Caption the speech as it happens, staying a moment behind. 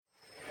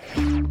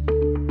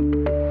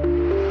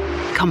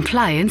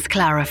Compliance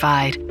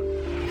Clarified,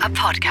 a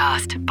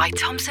podcast by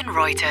Thomson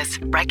Reuters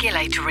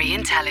Regulatory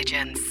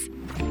Intelligence.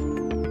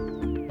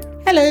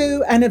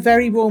 Hello, and a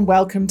very warm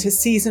welcome to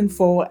Season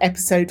 4,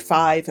 Episode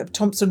 5 of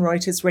Thomson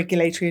Reuters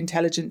Regulatory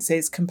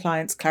Intelligence's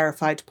Compliance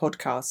Clarified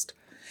podcast.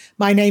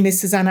 My name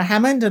is Susanna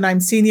Hammond, and I'm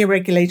Senior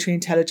Regulatory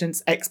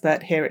Intelligence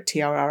Expert here at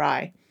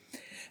TRRI.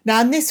 Now,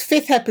 in this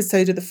fifth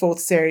episode of the fourth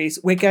series,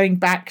 we're going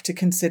back to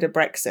consider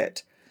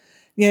Brexit.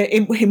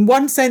 In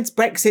one sense,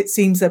 Brexit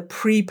seems a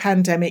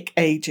pre-pandemic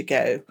age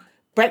ago.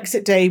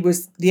 Brexit Day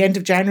was the end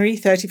of January,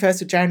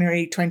 31st of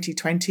January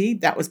 2020.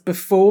 That was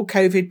before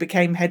COVID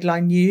became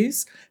headline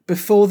news,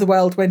 before the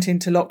world went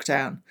into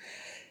lockdown.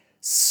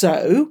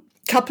 So,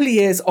 a couple of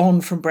years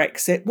on from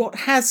Brexit, what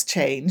has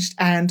changed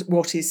and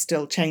what is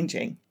still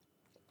changing?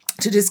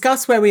 To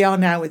discuss where we are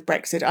now with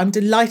Brexit, I'm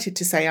delighted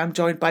to say I'm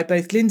joined by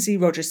both Lindsay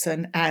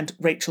Rogerson and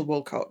Rachel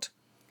Walcott.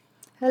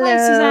 Hello. Hi,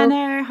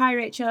 Susanna. Hi,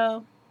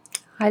 Rachel.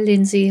 Hi,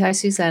 Lindsay. Hi,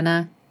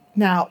 Susanna.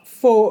 Now,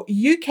 for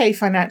UK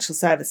financial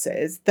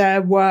services,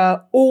 there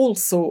were all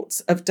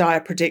sorts of dire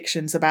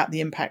predictions about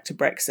the impact of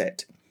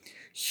Brexit.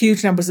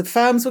 Huge numbers of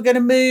firms were going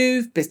to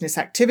move, business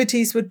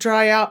activities would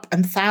dry up,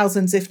 and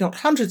thousands, if not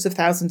hundreds of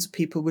thousands of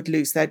people would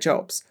lose their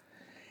jobs.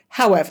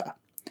 However,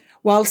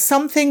 while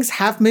some things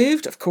have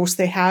moved, of course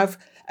they have,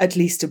 at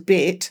least a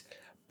bit,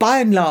 by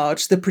and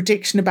large, the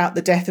prediction about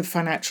the death of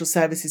financial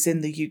services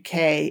in the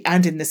UK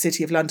and in the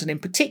City of London in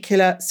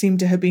particular seemed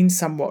to have been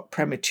somewhat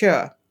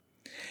premature.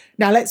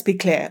 Now, let's be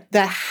clear,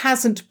 there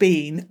hasn't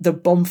been the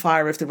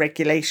bonfire of the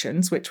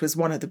regulations, which was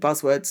one of the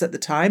buzzwords at the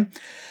time.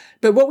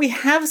 But what we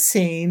have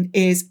seen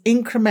is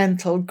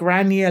incremental,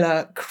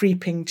 granular,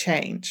 creeping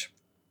change.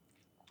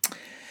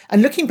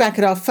 And looking back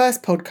at our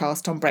first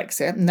podcast on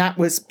Brexit, and that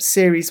was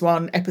Series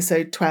 1,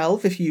 Episode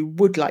 12, if you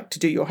would like to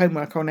do your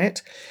homework on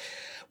it,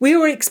 we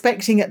were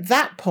expecting at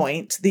that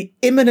point the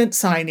imminent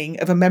signing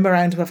of a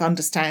Memorandum of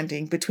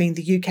Understanding between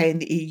the UK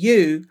and the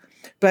EU.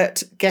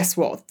 But guess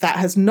what? That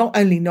has not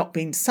only not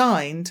been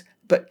signed,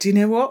 but do you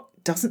know what?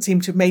 It doesn't seem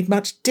to have made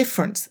much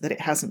difference that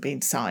it hasn't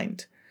been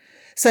signed.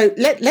 So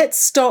let's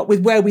start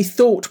with where we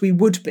thought we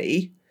would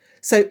be.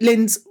 So,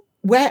 Linz,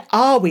 where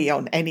are we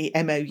on any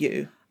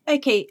MOU?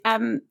 Okay,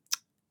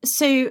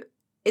 so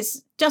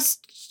it's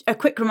just a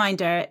quick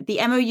reminder. The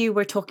MOU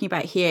we're talking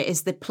about here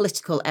is the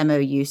political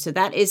MOU. So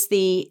that is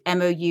the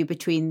MOU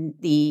between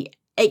the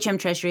HM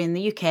Treasury in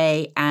the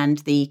UK and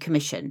the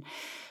Commission.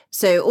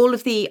 So all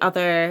of the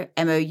other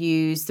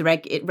MOUs,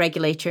 the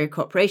regulator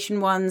cooperation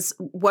ones,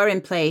 were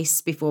in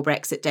place before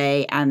Brexit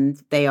Day, and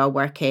they are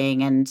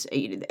working.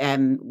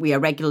 And we are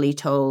regularly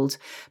told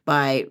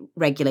by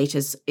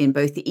regulators in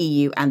both the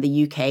EU and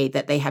the UK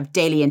that they have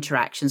daily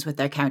interactions with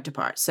their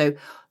counterparts. So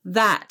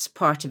that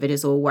part of it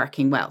is all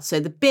working well. So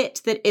the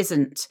bit that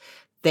isn't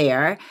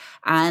there,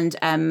 and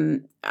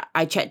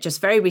I checked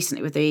just very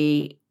recently with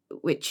the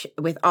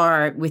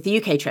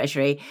UK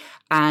Treasury,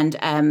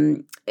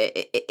 and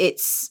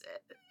it's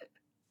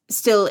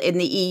still in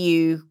the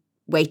EU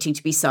waiting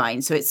to be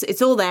signed. So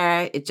it's all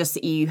there. It's just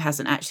the EU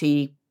hasn't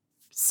actually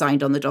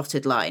signed on the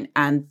dotted line.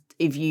 And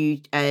if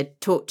you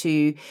talk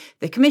to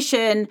the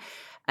Commission,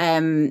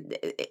 anyway,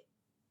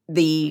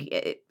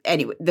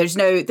 there's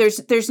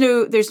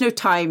no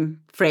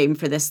time frame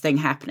for this thing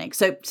happening.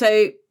 So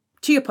to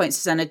your point,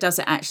 Susanna, does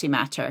it actually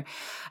matter?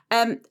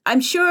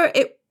 I'm sure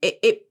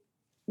it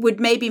would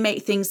maybe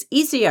make things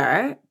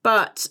easier,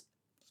 but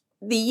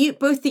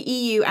both the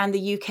EU and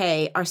the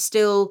UK are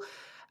still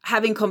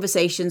having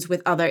conversations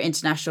with other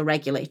international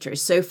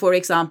regulators. So, for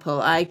example,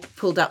 I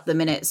pulled up the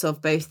minutes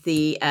of both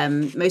the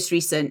most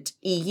recent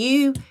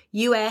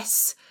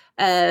EU-US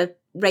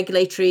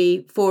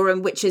regulatory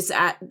forum, which is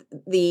at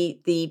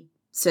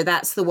so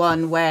that's the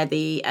one where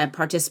the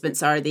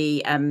participants are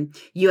the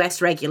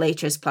US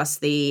regulators plus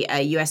the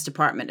US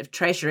Department of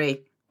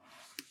Treasury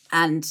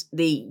and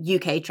the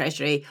UK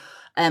Treasury.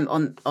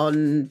 On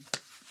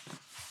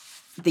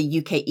the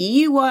UK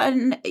EU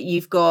one,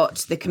 you've got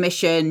the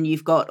Commission,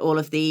 you've got all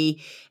of the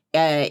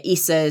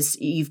ESAs,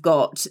 you've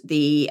got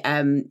the,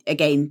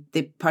 again,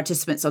 the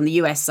participants on the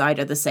US side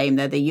are the same.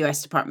 They're the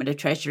US Department of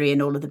Treasury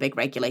and all of the big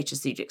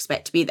regulators that you'd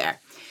expect to be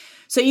there.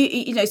 So,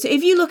 so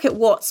if you look at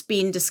what's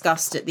been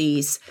discussed at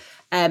these,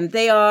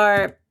 they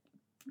are,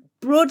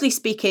 broadly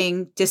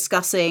speaking,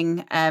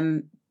 discussing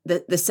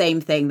the same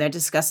thing. They're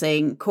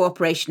discussing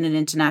cooperation in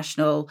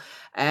international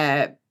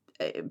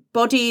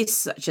bodies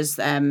such as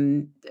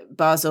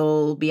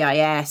Basel,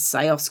 BIS,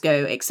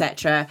 IOSCO,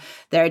 etc.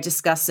 They're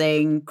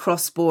discussing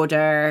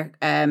cross-border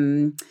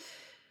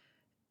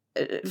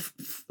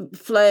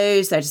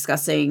flows. They're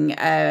discussing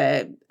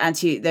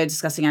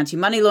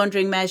anti-money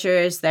laundering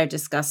measures. They're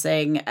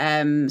discussing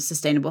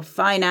sustainable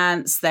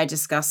finance. They're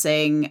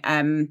discussing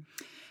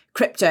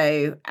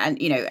crypto, and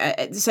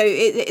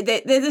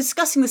they're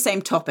discussing the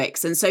same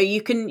topics, and so you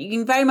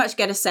can very much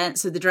get a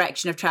sense of the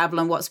direction of travel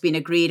and what's been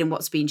agreed and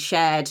what's been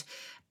shared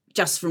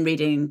just from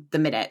reading the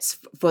minutes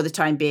for the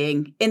time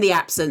being, in the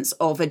absence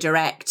of a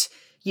direct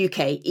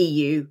UK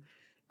EU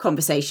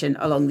conversation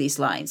along these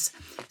lines.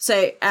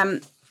 So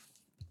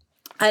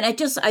And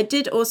I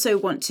did also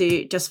want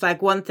to just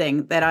flag one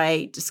thing that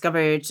I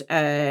discovered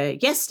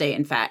yesterday.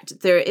 In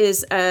fact, there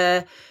is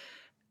a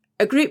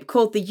group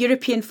called the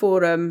European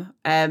Forum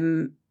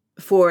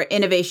for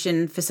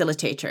Innovation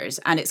Facilitators,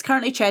 and it's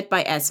currently chaired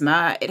by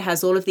ESMA. It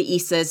has all of the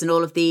ESAs and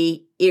all of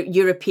the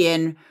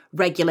European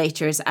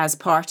regulators as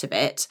part of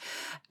it.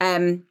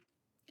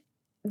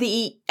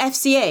 The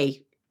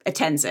FCA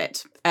attends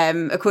it.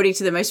 According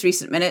to the most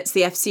recent minutes,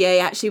 the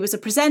FCA actually was a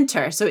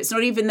presenter, so it's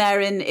not even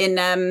there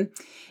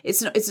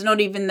it's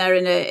not even there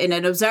in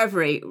an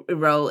observatory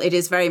role. It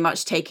is very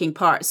much taking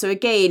part. So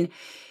again,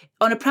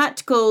 on a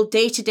practical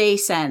day-to-day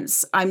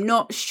sense, I'm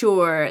not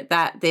sure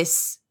that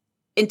this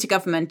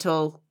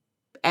intergovernmental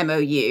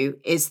MOU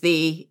is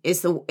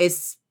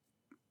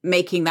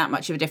making that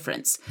much of a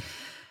difference.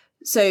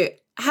 So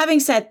having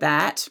said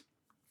that,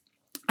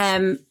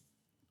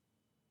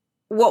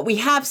 what we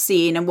have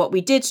seen and what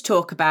we did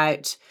talk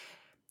about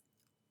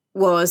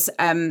was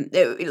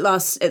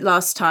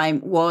last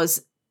time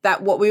was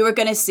that what we were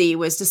going to see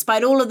was,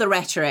 despite all of the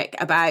rhetoric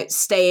about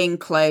staying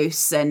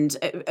close and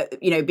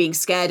being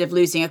scared of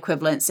losing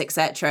equivalence,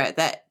 etc.,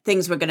 that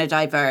things were going to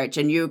diverge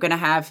and you were going to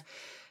have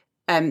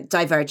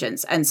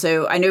divergence. And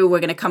so I know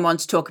we're going to come on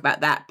to talk about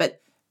that,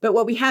 but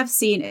what we have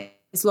seen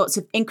is lots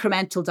of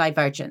incremental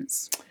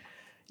divergence.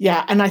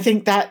 Yeah, and I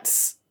think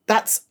that's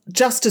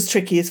just as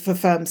tricky as for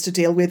firms to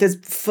deal with as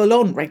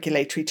full-on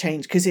regulatory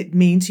change, because it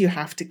means you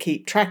have to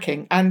keep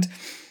tracking. And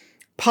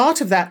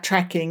part of that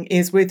tracking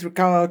is with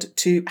regard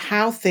to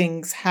how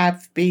things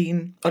have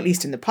been, at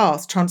least in the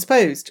past,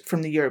 transposed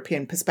from the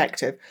European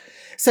perspective.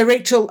 So,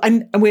 Rachel,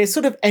 and we're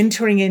sort of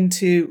entering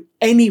into,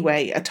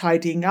 anyway, a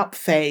tidying up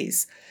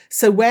phase.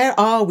 So where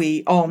are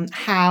we on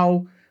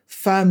how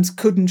firms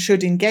could and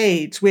should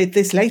engage with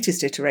this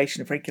latest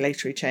iteration of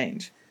regulatory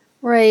change?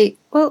 Right.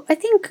 Well, I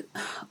think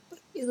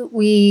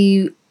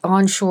we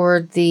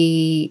onshored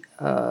the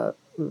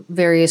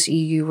various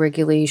EU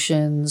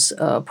regulations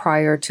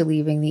prior to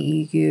leaving the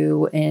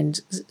EU,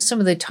 and some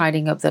of the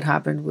tidying up that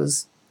happened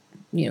was,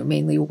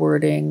 mainly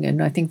wording,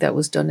 and I think that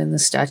was done in the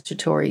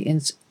statutory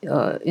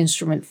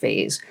instrument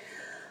phase.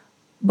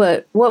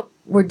 But what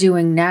we're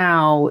doing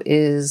now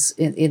is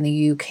in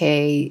the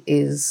UK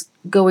is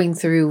going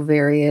through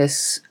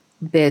various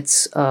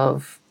bits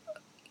of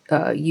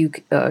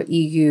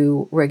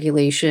EU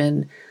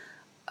regulation,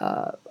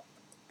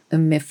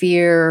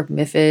 MIFIR,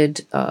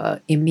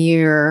 MIFID,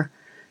 EMIR,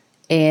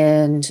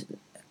 and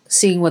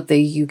seeing what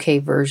the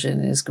UK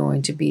version is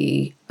going to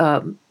be.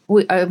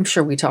 I'm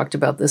sure we talked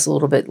about this a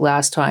little bit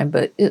last time,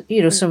 but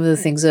some of the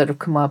things that have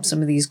come up,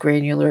 some of these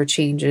granular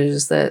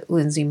changes that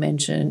Lindsay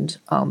mentioned,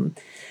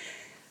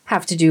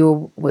 have to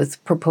do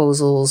with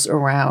proposals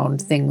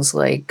around things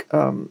like,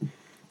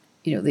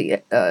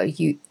 the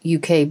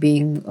UK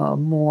being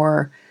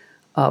more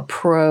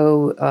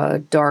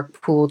pro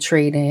dark pool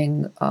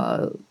trading,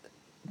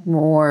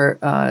 more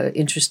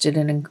interested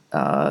in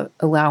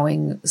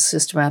allowing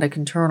systematic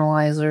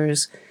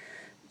internalizers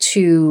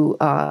to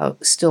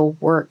still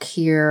work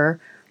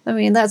here. I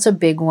mean, that's a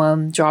big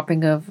one.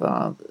 Dropping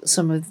of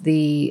some of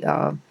the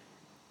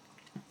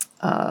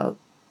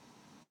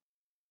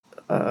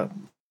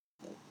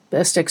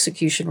best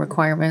execution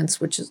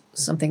requirements, which is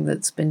something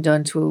that's been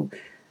done to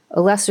a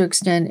lesser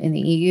extent in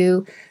the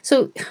EU.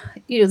 So,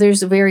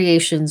 there's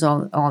variations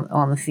on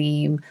the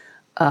theme.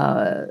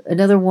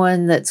 Another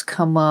one that's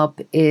come up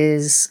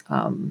is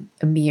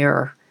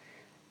EMIR.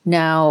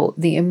 Now,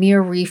 the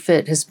EMIR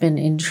refit has been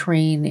in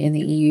train in the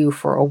EU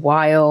for a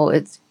while.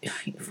 Its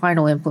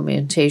final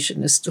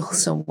implementation is still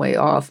some way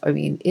off. I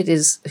mean, it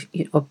is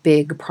a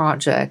big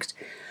project.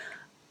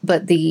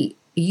 But the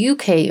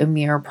UK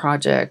EMIR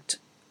project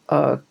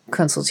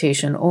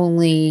consultation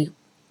only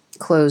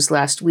closed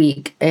last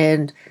week,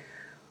 and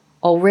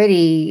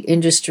already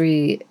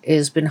industry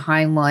has been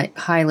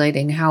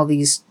highlighting how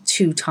these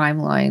two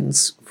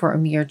timelines for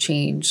EMIR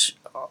change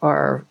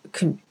are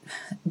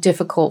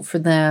difficult for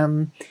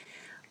them,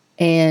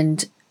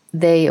 and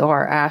they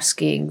are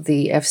asking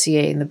the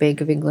FCA and the Bank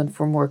of England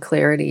for more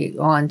clarity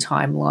on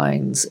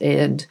timelines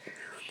and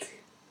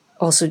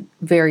also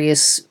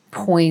various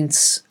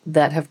points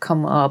that have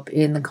come up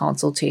in the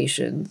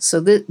consultation. So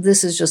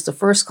this is just the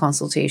first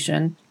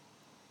consultation.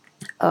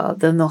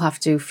 Then they'll have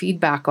to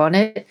feedback on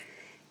it.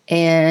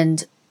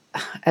 And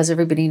as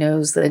everybody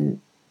knows,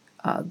 then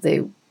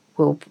they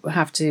will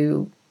have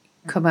to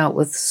come out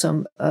with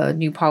some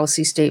new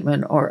policy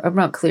statement, or I'm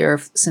not clear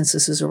if, since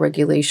this is a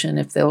regulation,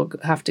 if they'll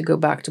have to go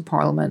back to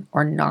Parliament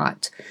or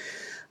not.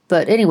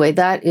 But anyway,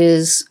 that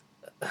is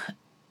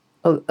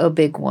a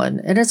big one.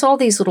 And it's all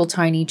these little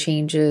tiny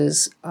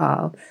changes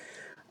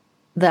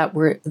that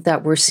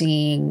we're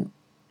seeing,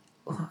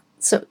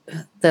 so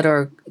that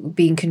are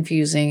being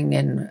confusing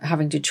and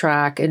having to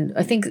track. And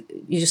I think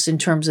just in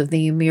terms of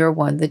the EMIR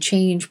one, the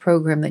change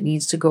program that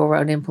needs to go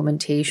around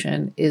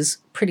implementation is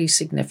pretty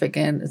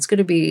significant. It's going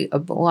to be a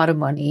lot of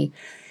money.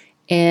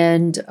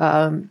 And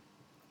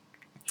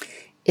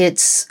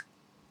it's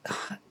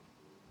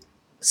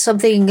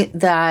something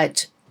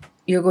that,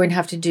 you're going to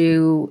have to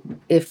do,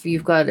 if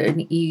you've got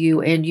an EU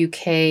and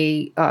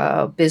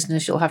UK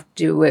business, you'll have to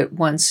do it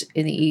once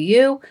in the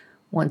EU,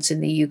 once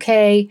in the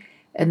UK,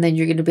 and then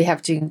you're going to be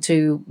having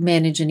to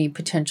manage any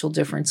potential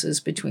differences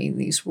between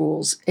these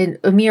rules. And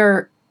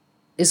EMIR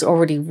is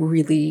already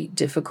really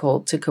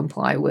difficult to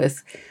comply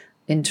with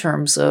in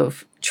terms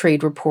of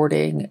trade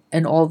reporting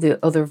and all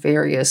the other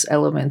various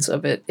elements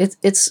of it.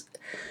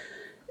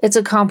 It's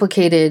a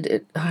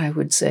complicated, I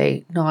would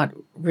say, not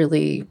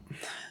really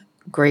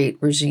great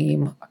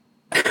regime.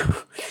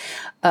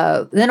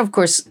 Then, of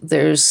course,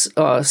 there's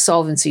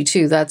Solvency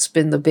II. That's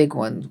been the big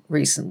one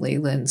recently.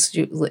 Linz,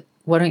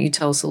 why don't you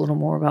tell us a little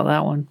more about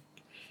that one?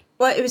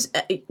 Well, it was,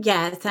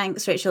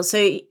 thanks, Rachel.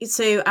 So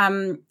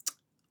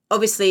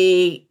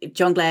obviously,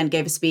 John Glenn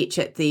gave a speech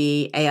at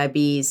the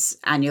AIB's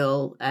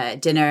annual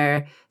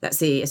dinner. That's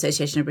the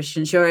Association of British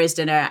Insurers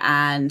dinner,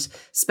 and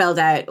spelled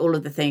out all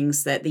of the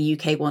things that the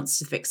UK wants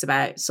to fix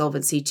about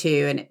Solvency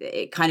II. And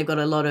it kind of got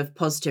a lot of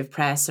positive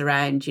press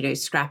around,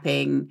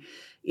 scrapping,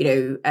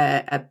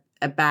 a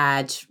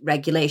bad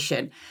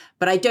regulation.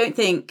 But I don't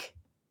think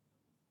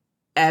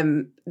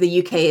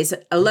the UK is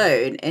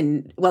alone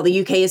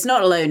the UK is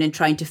not alone in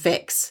trying to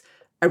fix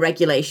a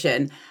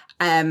regulation.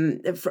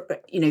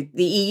 The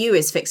EU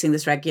is fixing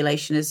this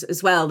regulation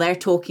as well. They're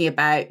talking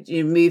about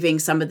moving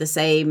some of the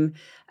same,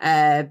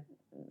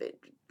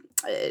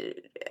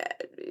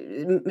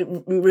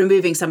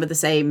 removing some of the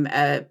same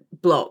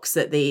blocks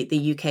that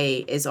the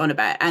UK is on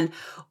about. And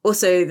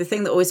also, the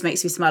thing that always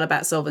makes me smile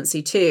about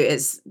Solvency II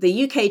is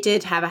the UK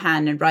did have a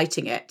hand in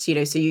writing it.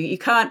 So you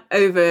can't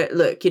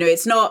overlook.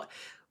 It's not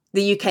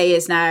the UK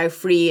is now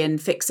free in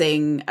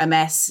fixing a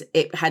mess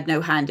it had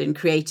no hand in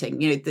creating.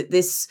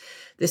 This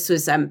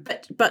was,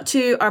 but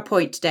to our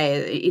point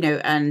today,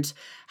 and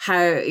how,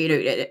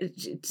 to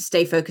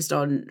stay focused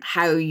on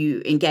how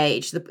you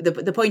engage.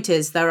 The point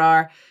is there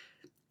are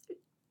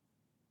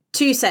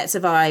two sets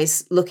of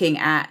eyes looking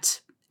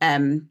at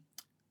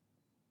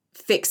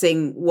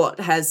fixing what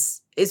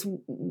is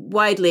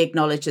widely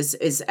acknowledged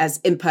as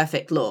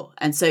imperfect law.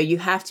 And so you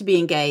have to be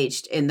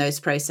engaged in those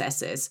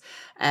processes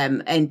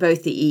in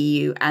both the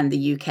EU and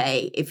the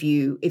UK if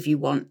you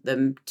want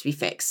them to be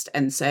fixed.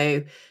 And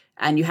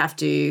you have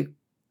to,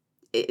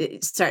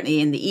 certainly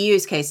in the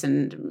EU's case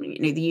and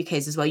the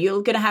UK's as well,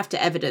 you're going to have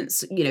to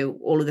evidence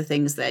all of the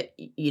things that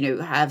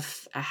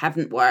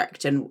haven't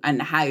worked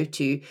and how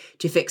to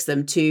fix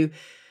them to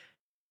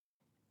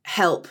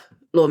help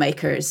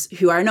lawmakers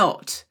who are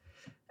not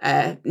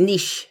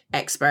niche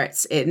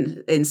experts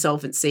in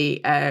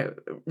solvency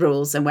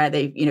rules, and where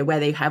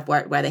they have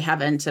worked, where they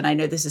haven't. And I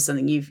know this is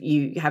something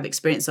you have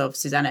experience of,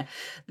 Susanna.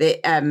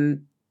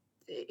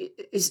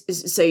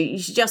 So you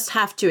just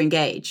have to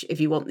engage if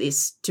you want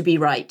this to be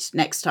right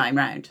next time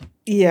round.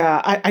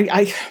 Yeah,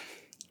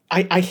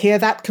 I hear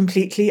that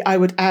completely. I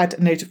would add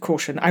a note of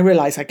caution. I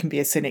realise I can be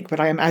a cynic, but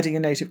I am adding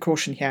a note of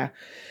caution here.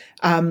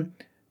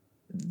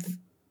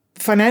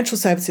 Financial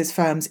services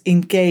firms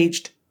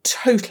engaged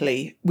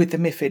totally with the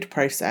MiFID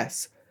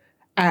process.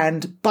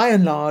 And by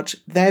and large,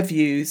 their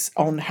views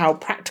on how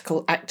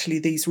practical actually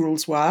these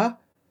rules were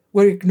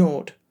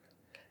ignored.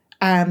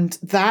 And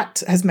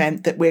that has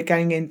meant that we're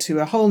going into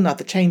a whole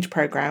nother change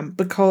programme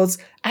because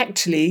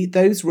actually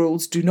those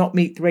rules do not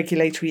meet the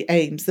regulatory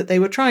aims that they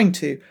were trying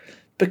to.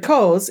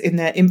 Because in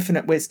their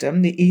infinite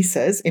wisdom, the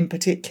ESAs in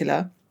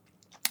particular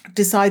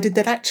decided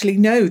that actually,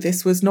 no,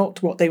 this was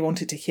not what they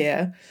wanted to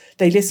hear.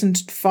 They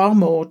listened far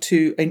more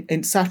to,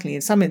 and certainly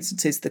in some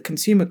instances, the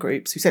consumer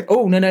groups who said,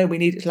 oh, no, we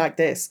need it like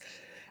this.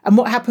 And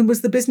what happened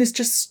was the business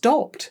just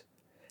stopped.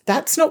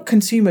 That's not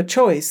consumer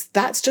choice.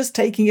 That's just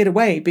taking it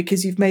away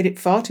because you've made it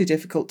far too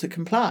difficult to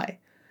comply.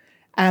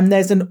 And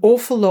there's an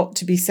awful lot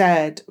to be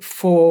said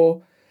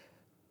for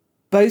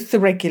both the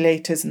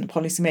regulators and the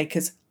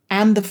policymakers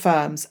and the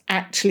firms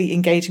actually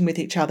engaging with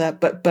each other,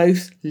 but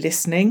both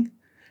listening.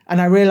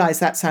 And I realise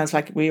that sounds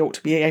like we ought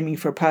to be aiming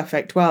for a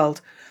perfect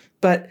world.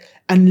 But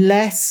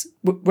unless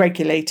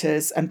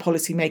regulators and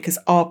policymakers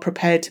are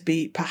prepared to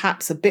be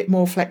perhaps a bit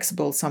more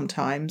flexible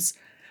sometimes,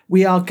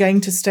 we are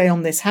going to stay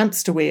on this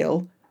hamster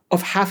wheel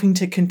of having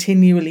to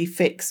continually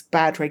fix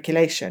bad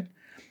regulation.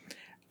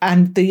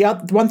 And the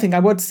one thing I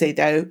would say,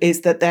 though,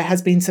 is that there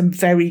has been some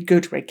very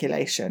good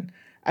regulation.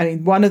 I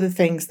mean, one of the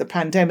things the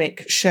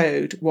pandemic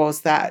showed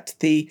was that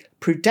the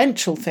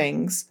prudential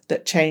things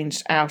that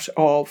changed out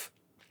of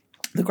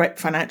the great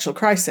financial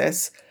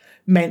crisis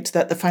meant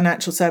that the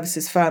financial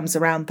services firms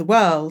around the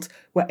world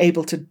were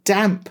able to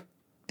damp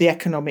the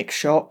economic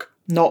shock,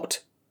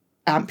 not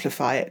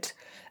amplify it.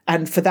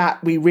 And for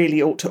that, we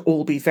really ought to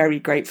all be very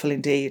grateful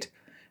indeed.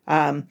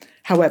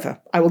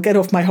 However, I will get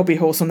off my hobby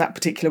horse on that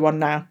particular one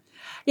now.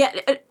 Yeah,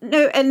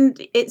 no, and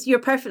you're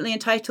perfectly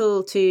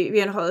entitled to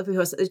be on a hobby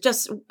horse. There's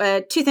just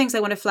two things I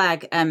want to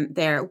flag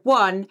there.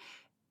 One,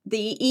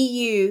 the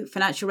EU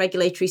financial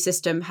regulatory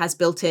system has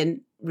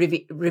built-in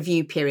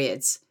review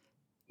periods.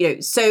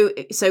 So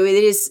it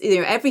is,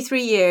 every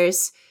 3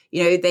 years,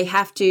 they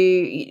have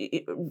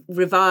to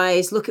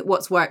revise, look at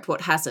what's worked,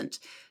 what hasn't.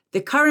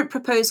 The current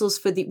proposals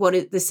for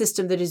the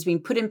system that has been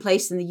put in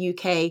place in the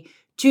UK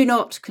do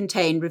not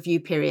contain review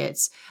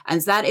periods.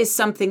 And that is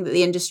something that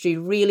the industry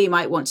really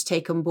might want to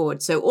take on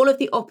board. So all of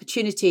the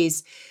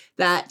opportunities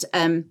that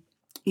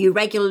you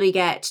regularly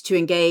get to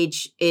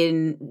engage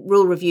in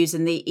rule reviews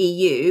in the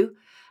EU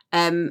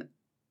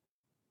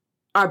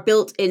are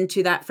built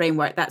into that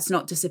framework. That's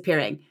not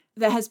disappearing.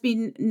 There has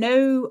been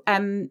no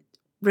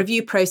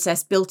review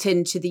process built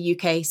into the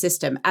UK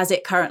system as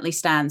it currently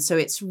stands. So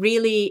it's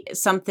really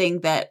something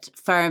that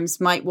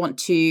firms might want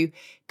to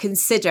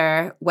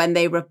consider when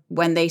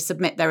they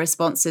submit their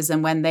responses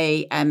and when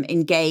they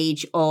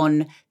engage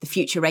on the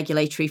future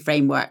regulatory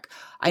framework.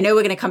 I know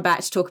we're going to come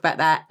back to talk about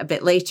that a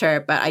bit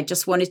later, but I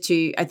thought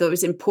it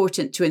was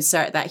important to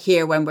insert that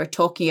here when we're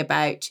talking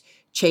about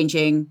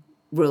changing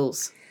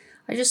rules.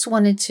 I just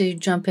wanted to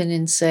jump in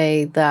and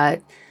say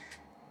that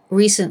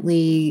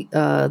recently,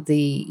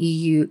 the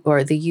EU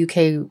or the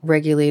UK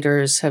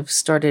regulators have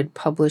started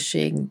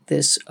publishing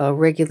this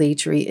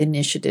regulatory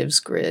initiatives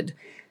grid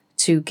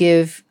to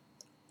give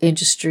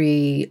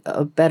industry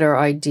a better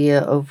idea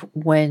of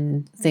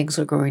when things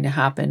are going to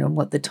happen and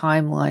what the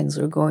timelines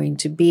are going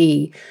to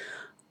be.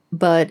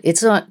 But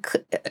it's not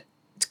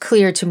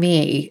clear to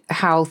me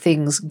how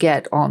things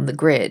get on the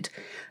grid.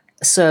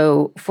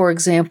 So, for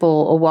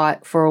example,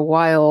 for a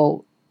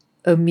while,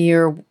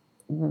 EMIR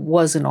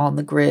wasn't on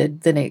the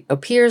grid, then it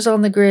appears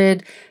on the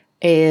grid,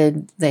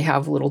 and they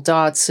have little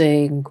dots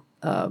saying,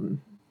 and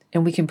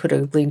we can put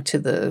a link to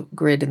the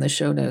grid in the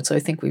show notes. I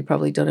think we've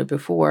probably done it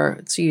before.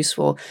 It's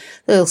useful.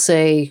 They'll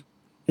say,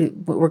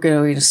 we're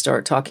going to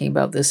start talking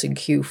about this in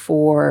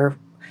Q4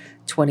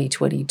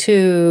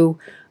 2022.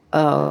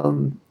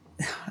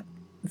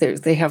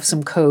 They have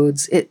some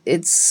codes.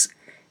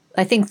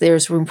 I think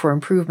there's room for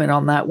improvement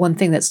on that. One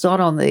thing that's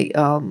not on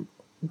the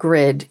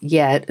grid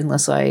yet,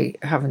 unless I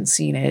haven't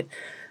seen it,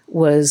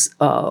 was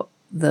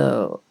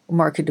the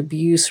market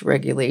abuse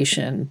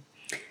regulation.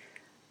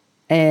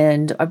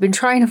 And I've been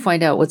trying to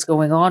find out what's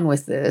going on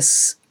with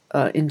this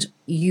in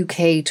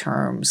UK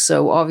terms.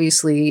 So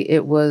obviously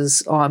it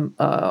was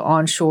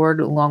onshored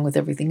along with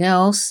everything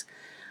else.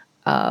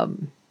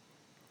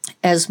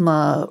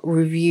 ESMA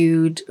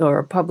reviewed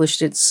or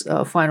published its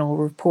final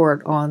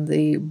report on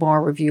the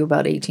MAR review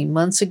about 18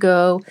 months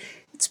ago.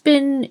 It's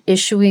been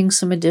issuing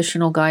some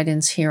additional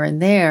guidance here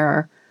and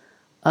there,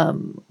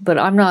 but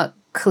I'm not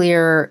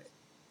clear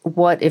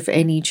what, if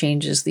any,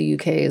 changes the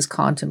UK is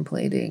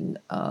contemplating.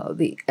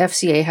 The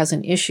FCA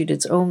hasn't issued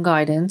its own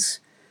guidance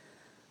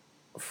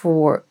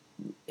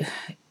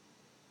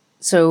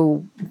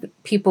so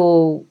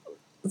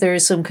there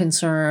is some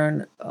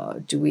concern,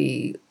 do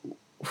we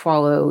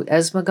follow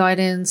ESMA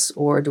guidance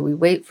or do we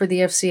wait for the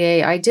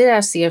FCA? I did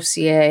ask the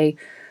FCA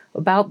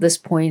about this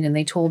point, and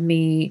they told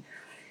me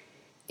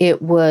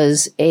it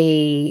was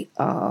a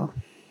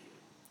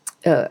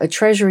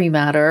Treasury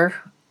matter,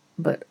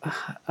 but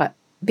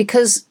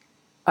because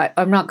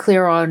I'm not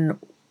clear on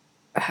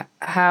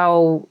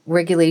how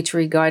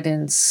regulatory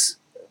guidance,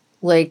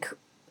 like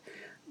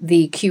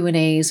the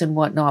Q&As and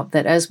whatnot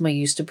that ESMA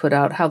used to put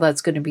out, how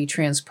that's going to be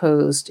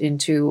transposed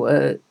into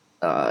a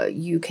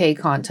UK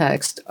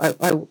context.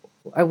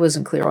 I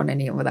wasn't clear on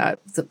any of that.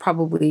 That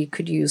probably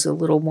could use a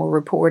little more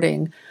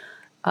reporting.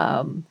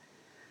 But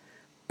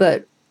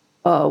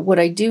what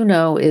I do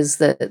know is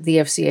that the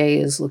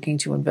FCA is looking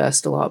to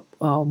invest a lot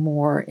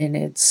more in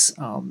its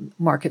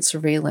market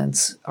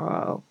surveillance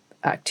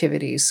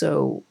activities.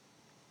 So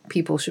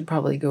people should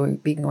probably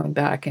be going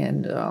back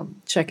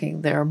and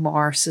checking their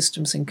MAR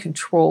systems and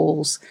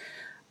controls.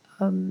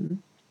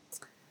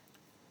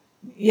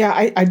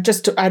 Yeah, I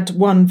just to add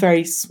one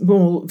very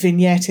small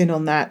vignette in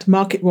on that.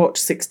 MarketWatch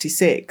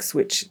 66,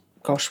 which,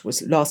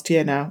 was last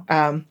year now,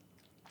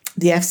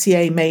 the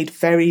FCA made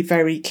very,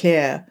 very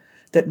clear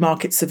that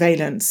market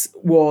surveillance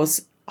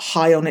was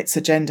high on its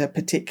agenda,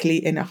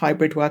 particularly in a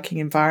hybrid working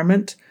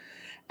environment,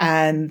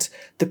 and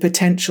the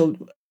potential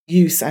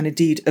use and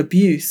indeed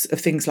abuse of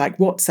things like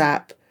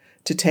WhatsApp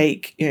to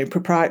take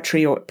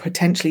proprietary or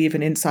potentially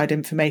even inside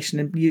information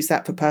and use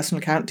that for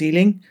personal account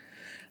dealing.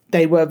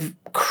 They were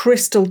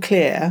crystal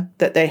clear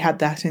that they had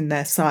that in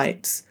their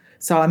sights.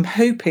 So I'm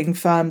hoping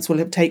firms will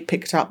have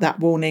picked up that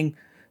warning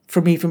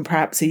from even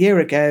perhaps a year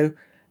ago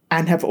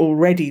and have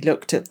already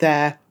looked at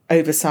their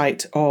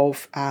oversight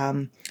of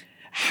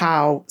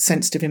how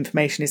sensitive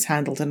information is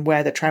handled and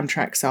where the tram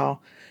tracks are.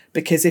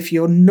 Because if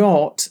you're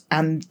not,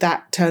 and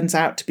that turns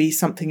out to be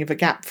something of a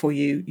gap for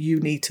you, you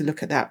need to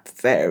look at that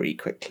very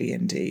quickly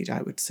indeed,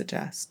 I would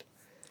suggest.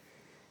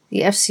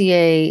 The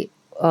FCA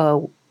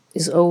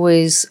is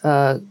always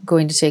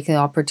going to take the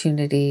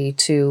opportunity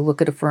to look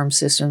at a firm's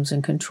systems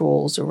and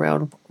controls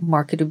around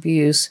market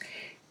abuse.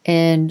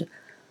 And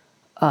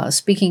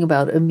speaking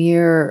about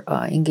MIFIR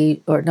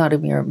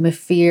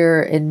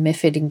and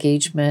MiFID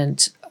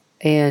engagement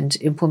and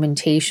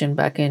implementation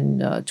back in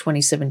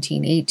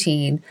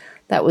 2017-18,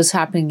 that was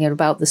happening at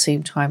about the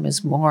same time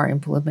as MAR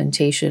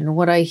implementation.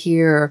 What I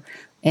hear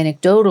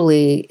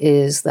anecdotally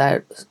is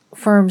that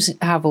firms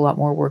have a lot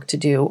more work to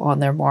do on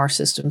their MAR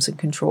systems and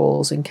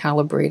controls and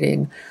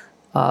calibrating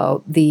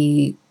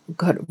the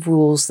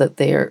rules that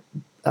they're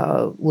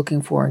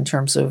looking for in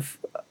terms of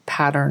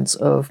patterns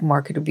of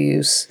market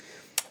abuse.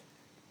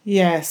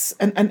 Yes,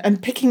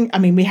 and picking. I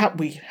mean, we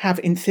have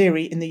in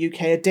theory in the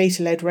UK a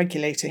data-led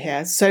regulator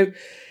here. So,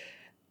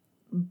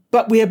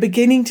 but we are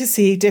beginning to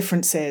see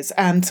differences,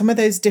 and some of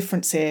those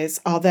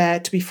differences are there,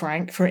 to be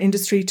frank, for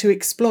industry to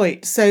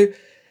exploit. So,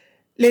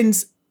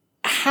 Linz,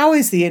 how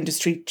is the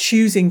industry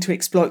choosing to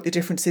exploit the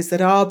differences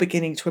that are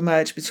beginning to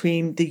emerge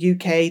between the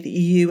UK, the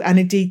EU, and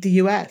indeed the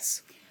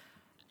US?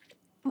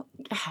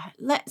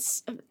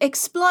 Let's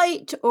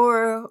exploit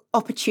or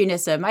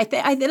opportunism. I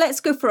think let's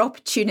go for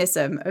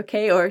opportunism,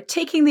 okay? Or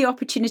taking the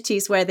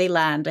opportunities where they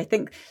land. I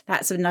think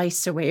that's a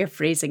nicer way of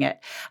phrasing it.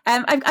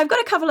 I've got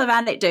a couple of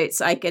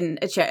anecdotes I can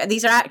share.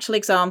 These are actual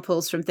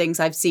examples from things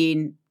I've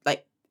seen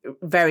like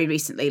very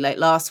recently, like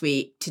last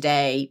week,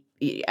 today.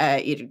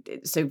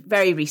 So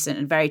very recent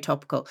and very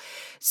topical.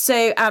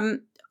 So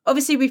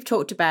obviously we've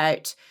talked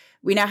about.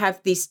 We now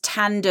have these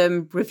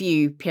tandem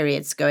review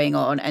periods going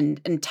on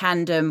and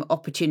tandem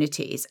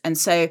opportunities. And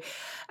so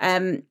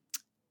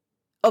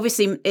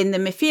obviously in the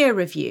MIFIR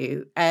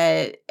review,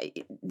 in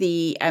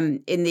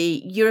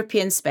the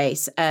European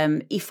space,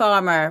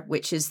 eFarmer,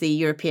 which is the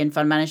European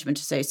Fund Management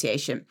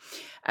Association,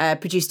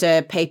 produced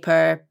a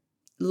paper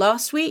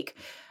last week,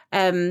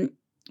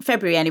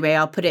 February anyway,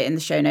 I'll put it in the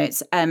show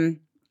notes.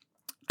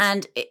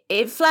 And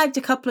it flagged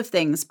a couple of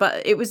things,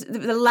 but it was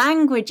the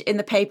language in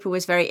the paper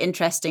was very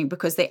interesting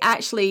because they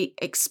actually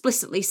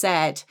explicitly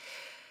said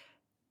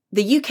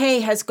the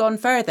UK has gone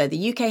further.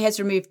 The UK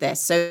has removed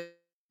this. So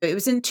it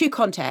was in two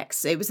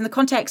contexts. It was in the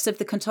context of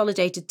the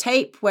consolidated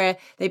tape, where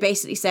they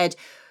basically said,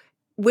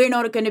 we're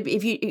not going to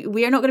be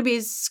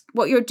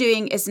what you're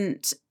doing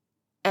isn't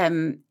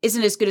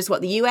as good as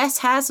what the US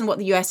has and what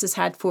the US has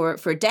had for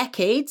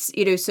decades.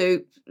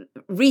 So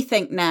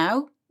rethink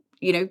now.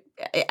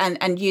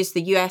 And use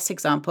the US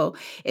example.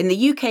 In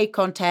the UK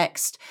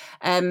context,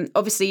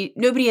 obviously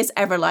nobody has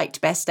ever liked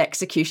best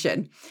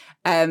execution,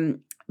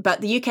 but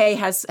the UK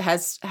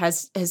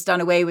has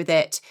done away with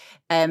it.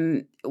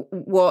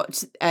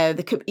 What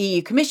the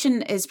EU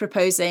Commission is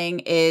proposing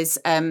is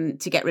to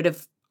get rid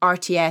of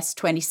RTS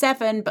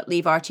 27, but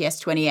leave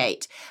RTS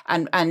 28,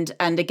 and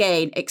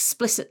again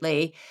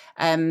explicitly,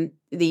 the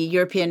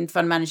European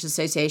Fund Managers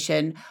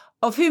Association,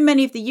 of whom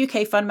many of the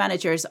UK fund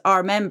managers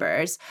are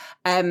members,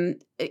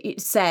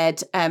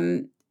 said,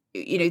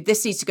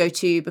 this needs to go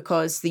to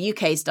because the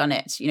UK's done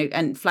it,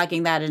 and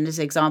flagging that in as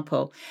an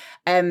example.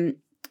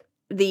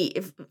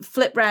 The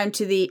flip round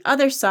to the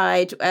other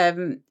side,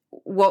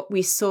 what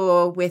we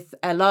saw with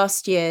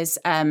last year's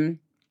HM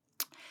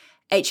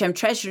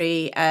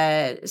Treasury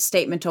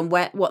statement on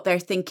what their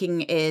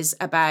thinking is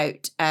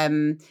about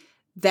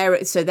there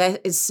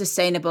is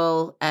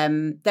sustainable,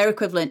 their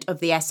equivalent of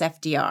the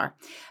SFDR.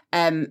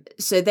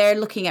 So they're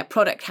looking at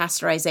product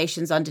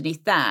categorizations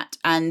underneath that.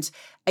 And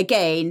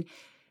again,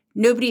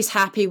 nobody's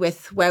happy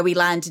with where we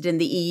landed in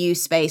the EU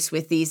space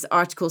with these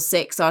Article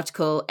 6,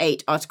 Article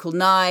 8, Article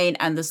 9,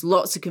 and there's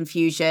lots of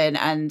confusion.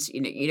 And,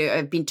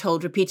 I've been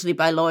told repeatedly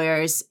by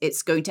lawyers,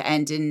 it's going to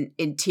end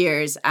in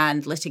tears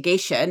and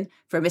litigation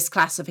for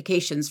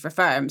misclassifications for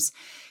firms.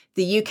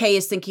 The UK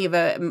is thinking of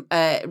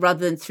a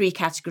rather than 3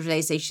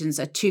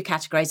 categorizations, a 2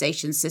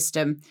 categorization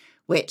system,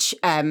 which,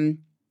 and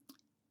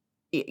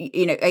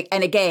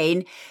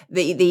again,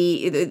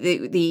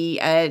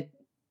 the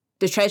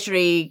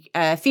Treasury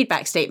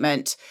feedback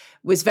statement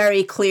was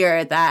very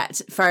clear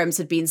that firms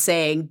had been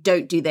saying,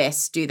 don't do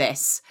this, do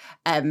this,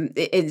 and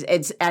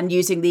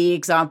using the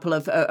example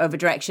of a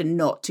direction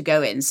not to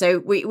go in. So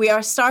we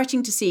are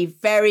starting to see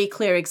very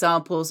clear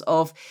examples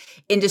of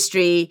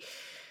industry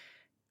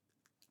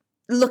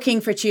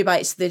looking for 2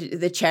 bites of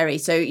the cherry.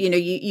 So,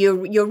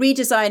 you're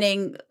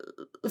redesigning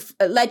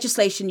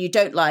legislation you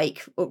don't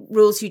like, or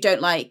rules you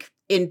don't like,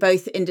 in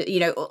both,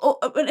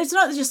 it's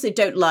not just they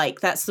don't like.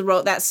 That's the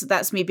role.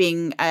 That's me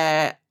being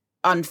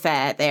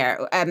unfair there.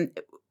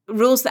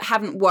 Rules that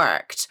haven't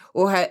worked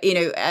or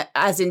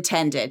as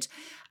intended,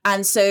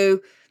 and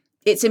so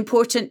it's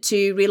important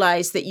to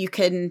realize that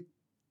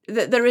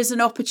that there is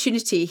an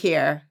opportunity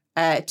here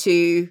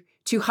to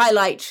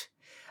highlight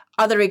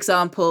other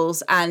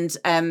examples. And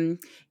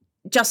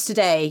just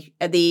today,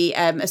 the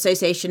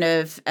Association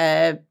of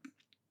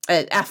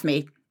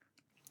AFME.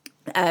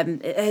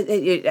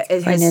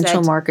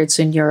 Financial markets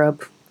in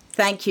Europe.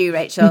 Thank you,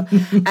 Rachel.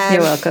 You're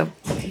welcome.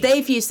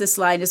 They've used this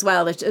line as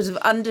well, sort of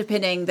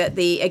underpinning that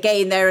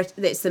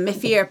it's the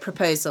MIFIR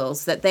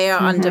proposals that they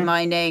are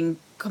undermining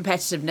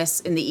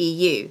competitiveness in the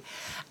EU.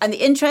 And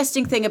the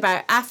interesting thing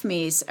about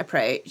AFME's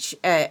approach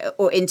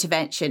or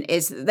intervention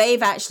is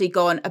they've actually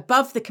gone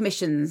above the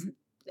Commission's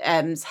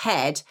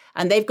head,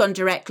 and they've gone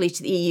directly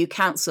to the EU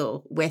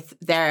Council with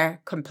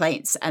their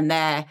complaints and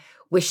their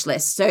wish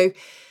list. So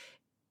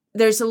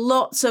there's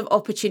lots of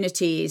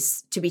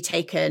opportunities to be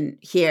taken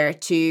here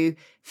to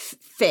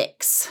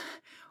fix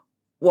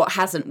what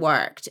hasn't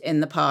worked in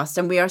the past.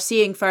 And we are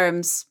seeing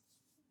firms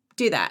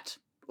do that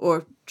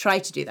or try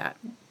to do that.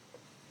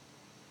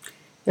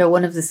 Yeah,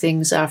 one of the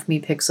things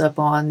AFME picks up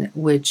on,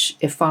 which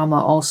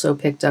IFAMA also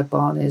picked up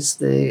on, is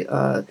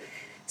the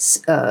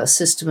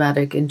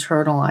systematic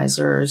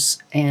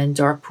internalizers and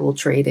dark pool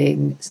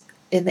trading.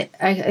 And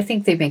I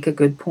think they make a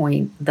good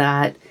point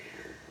that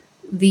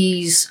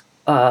these,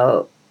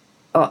 on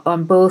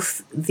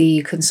both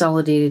the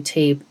consolidated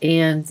tape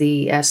and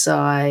the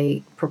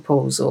SI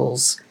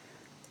proposals,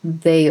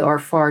 they are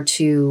far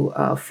too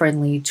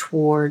friendly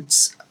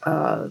towards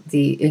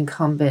the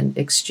incumbent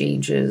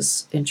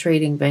exchanges and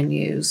trading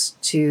venues,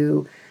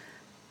 to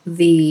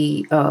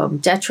the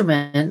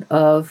detriment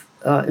of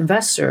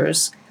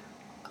investors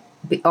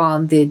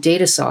on the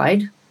data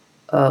side,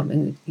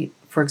 and,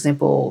 for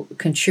example,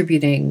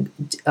 contributing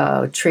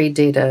trade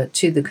data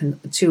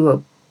to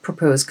a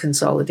proposed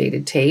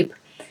consolidated tape,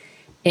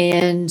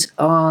 and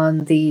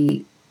on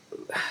the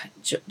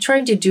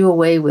trying to do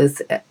away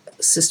with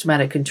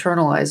systematic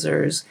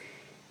internalizers.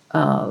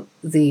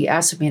 The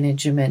asset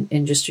management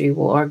industry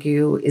will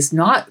argue is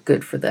not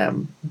good for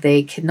them.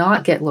 They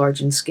cannot get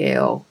large in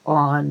scale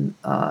on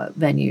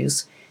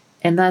venues,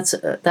 and that's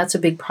a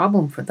big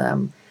problem for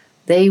them.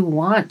 They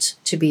want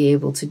to be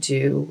able to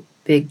do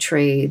big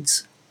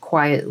trades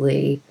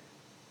quietly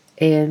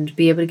and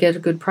be able to get a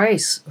good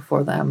price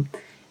for them.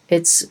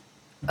 It's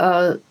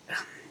I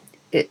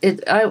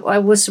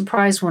was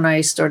surprised when I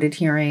started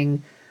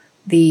hearing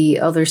the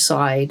other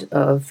side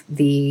of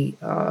the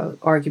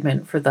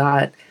argument for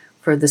that,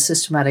 for the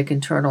systematic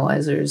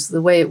internalizers.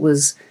 The way it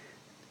was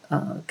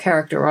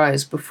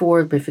characterized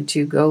before MiFID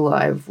II go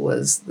live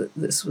was that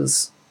this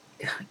was,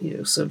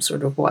 some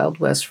sort of Wild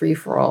West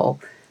free-for-all.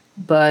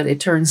 But it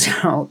turns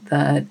out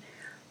that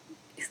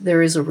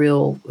there is a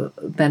real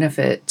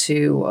benefit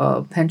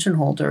to pension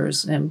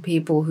holders and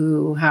people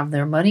who have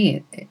their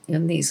money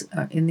in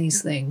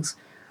these things.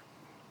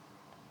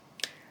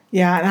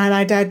 Yeah, and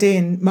I'd add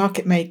in,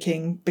 market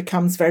making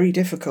becomes very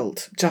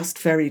difficult, just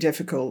very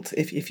difficult,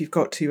 if you've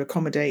got to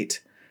accommodate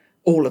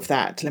all of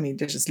that. Let me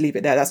just leave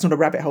it there. That's not a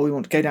rabbit hole we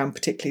want to go down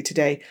particularly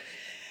today.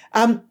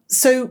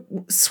 So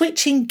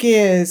switching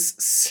gears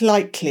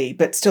slightly,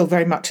 but still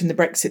very much in the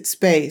Brexit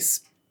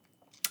space,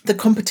 the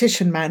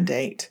competition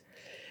mandate.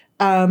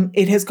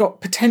 It has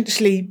got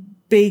potentially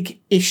big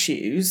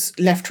issues,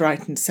 left,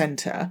 right, and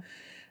centre.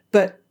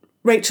 But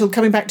Rachel,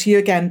 coming back to you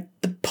again,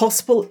 the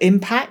possible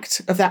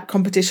impact of that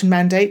competition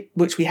mandate,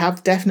 which we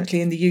have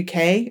definitely in the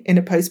UK in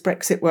a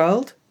post-Brexit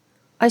world?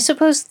 I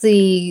suppose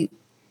the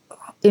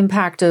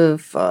impact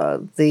of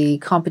the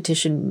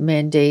competition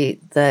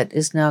mandate that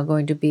is now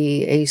going to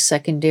be a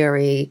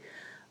secondary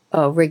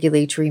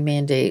regulatory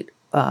mandate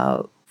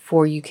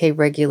for UK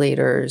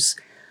regulators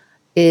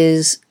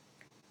is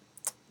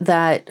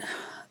that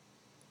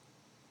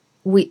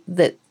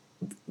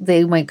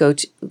they might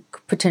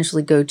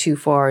potentially go too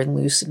far in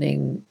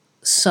loosening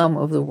some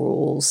of the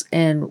rules.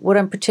 And what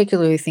I'm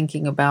particularly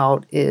thinking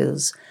about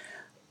is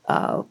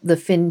the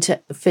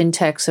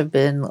fintechs have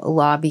been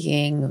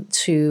lobbying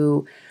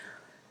to,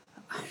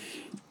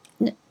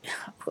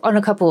 on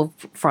a couple of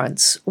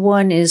fronts.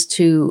 One is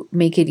to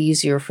make it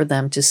easier for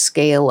them to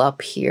scale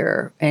up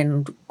here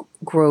and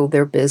grow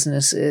their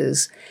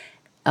businesses.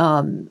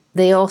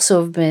 They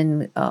also have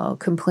been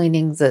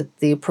complaining that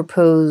the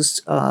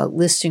proposed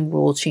listing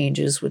rule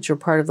changes, which are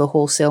part of the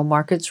wholesale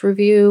markets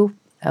review,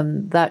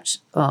 and that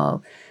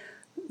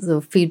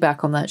the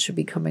feedback on that should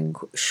be coming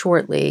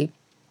shortly.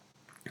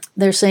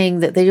 They're saying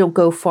that they don't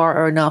go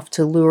far enough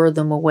to lure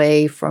them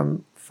away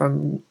from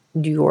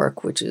New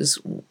York, which is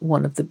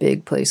one of the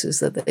big places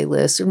that they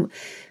list. And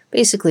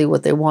basically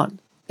what they want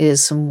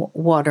is some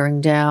watering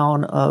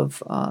down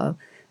of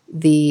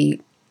the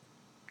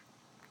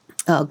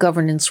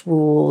governance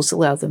rules,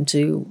 allow them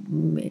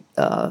to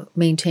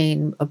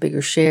maintain a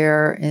bigger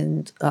share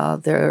in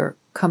their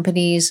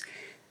companies.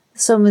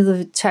 Some of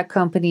the tech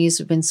companies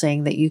have been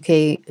saying that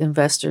UK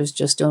investors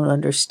just don't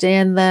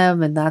understand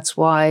them, and that's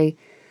why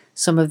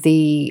some of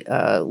the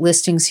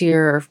listings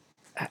here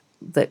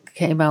that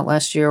came out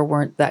last year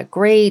weren't that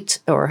great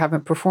or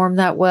haven't performed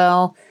that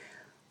well.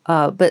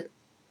 But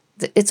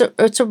it's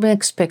a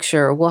mixed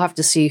picture. We'll have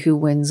to see who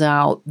wins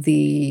out,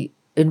 the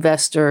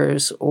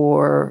investors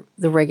or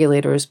the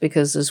regulators,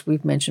 because as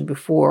we've mentioned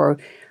before,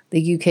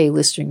 the UK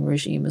listing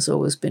regime has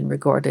always been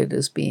regarded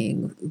as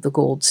being the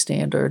gold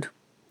standard.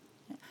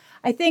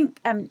 I think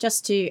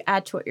just to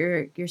add to what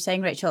you're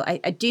saying, Rachel, I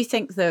do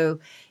think though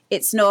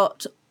it's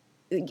not.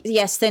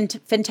 Yes,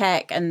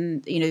 fintech,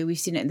 and we've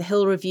seen it in the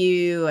Hill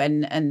Review,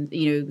 and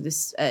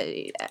this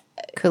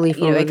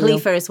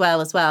Khalifa as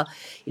well.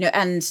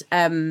 And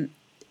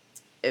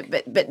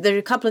but there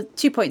are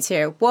 2 points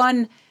here.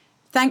 One,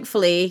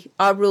 thankfully,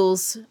 our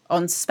rules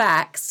on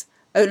SPACs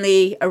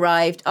only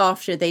arrived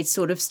after they'd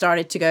sort of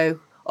started to go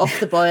off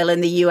the boil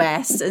in the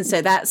US, and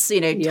so that's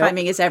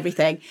timing is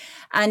everything.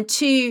 And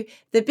two,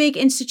 the big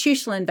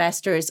institutional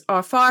investors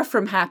are far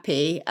from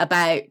happy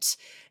about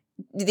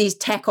these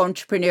tech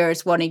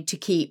entrepreneurs wanting to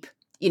keep,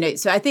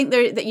 so I think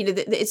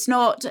it's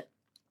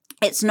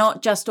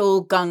not just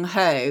all gung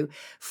ho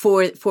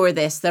for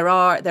this. There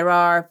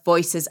are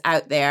voices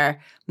out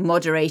there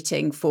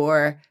moderating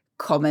for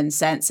common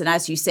sense. And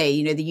as you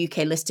say, the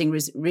UK listing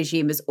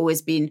regime has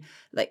always been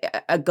like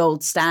a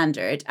gold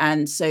standard.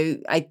 And so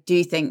I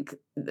do think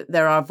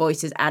there are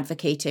voices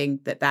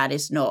advocating that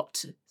is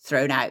not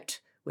thrown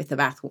out with the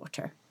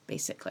bathwater,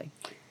 basically.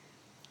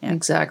 Yeah.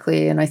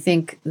 Exactly. And I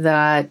think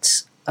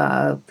that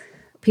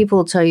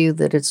people tell you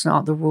that it's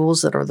not the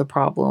rules that are the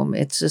problem.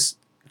 It's just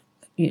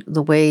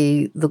the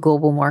way the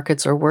global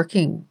markets are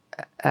working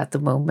at the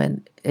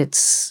moment.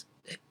 It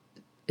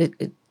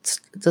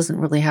doesn't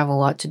really have a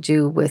lot to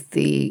do with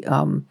the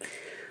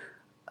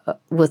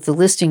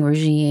listing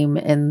regime,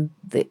 and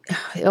they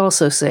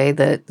also say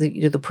that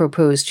the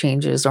proposed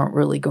changes aren't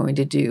really going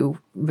to do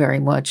very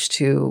much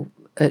to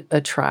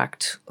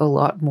attract a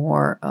lot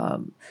more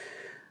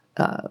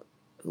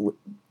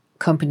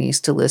companies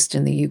to list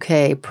in the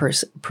UK per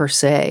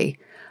se.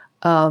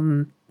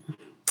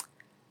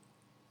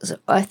 So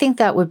I think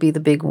that would be the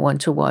big one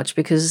to watch,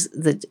 because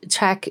the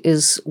tech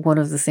is one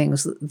of the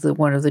things,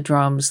 one of the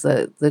drums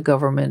that the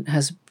government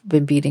has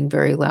been beating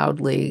very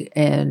loudly,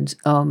 and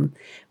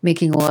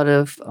making a lot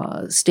of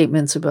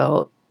statements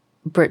about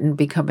Britain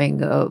becoming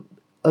the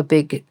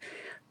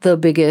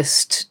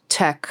biggest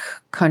tech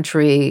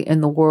country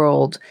in the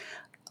world.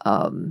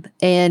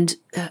 And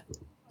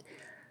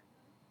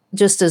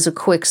just as a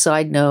quick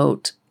side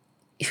note,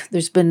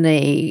 there's been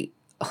a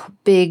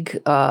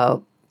big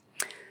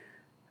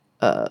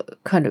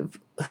kind of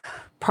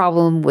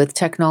problem with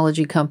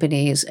technology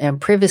companies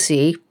and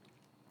privacy.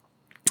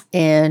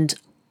 And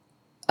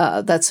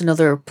that's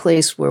another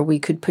place where we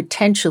could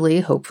potentially,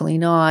 hopefully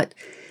not,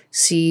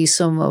 see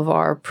some of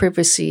our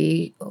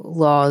privacy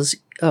laws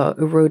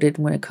eroded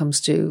when it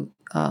comes to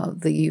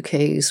the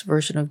UK's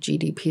version of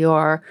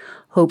GDPR.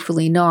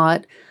 Hopefully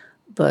not,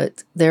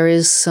 but there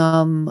is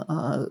some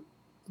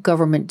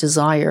government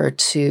desire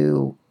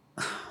to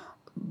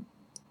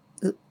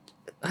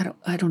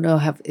I don't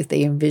know if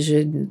they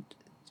envision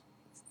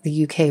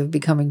the UK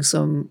becoming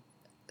some,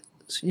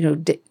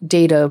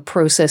 data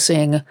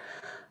processing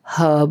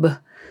hub,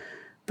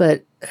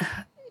 but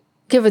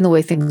given the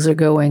way things are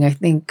going, I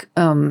think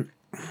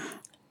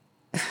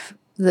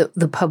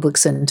the public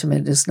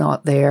sentiment is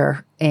not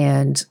there,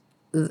 and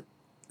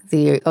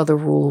the other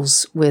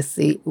rules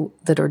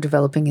that are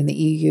developing in the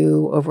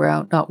EU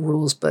around, not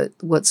rules, but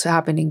what's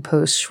happening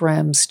post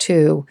Schrems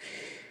too.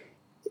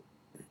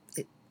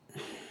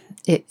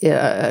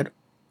 I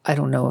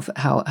don't know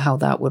how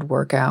that would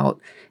work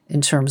out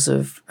in terms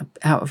of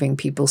having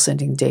people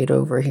sending data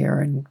over here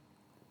and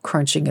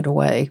crunching it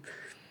away.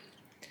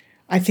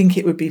 I think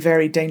it would be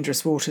very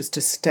dangerous waters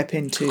to step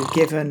into,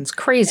 given it's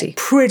crazy.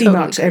 Pretty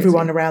much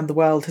everyone around the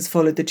world has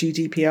followed the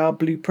GDPR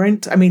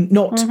blueprint. I mean,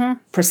 not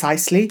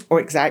precisely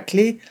or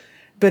exactly,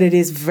 but it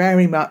is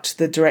very much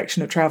the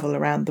direction of travel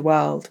around the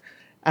world.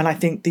 And I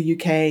think the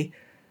UK,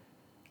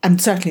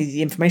 and certainly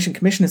the Information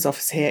Commissioner's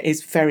Office here,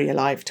 is very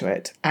alive to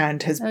it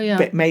and has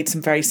made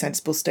some very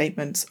sensible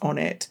statements on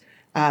it.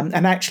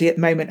 And actually at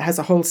the moment has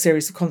a whole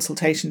series of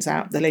consultations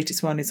out. The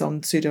latest one is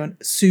on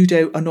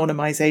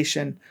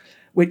pseudo-anonymization,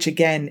 which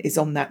again is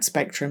on that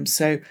spectrum.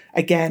 So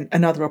again,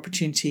 another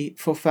opportunity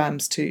for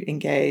firms to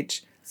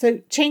engage.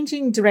 So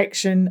changing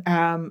direction,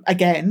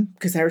 again,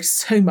 because there is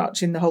so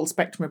much in the whole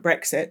spectrum of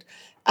Brexit,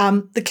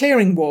 the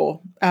clearing war.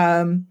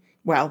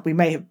 Well, we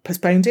may have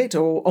postponed it,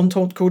 or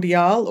entente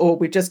cordiale, or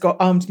we've just got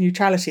armed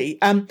neutrality.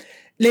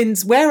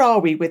 Linz, where are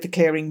we with the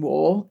clearing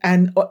war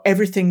and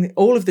everything,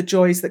 all of the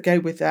joys that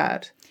go with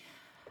that?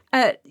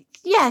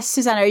 Yes,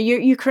 Susanna,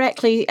 you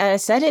correctly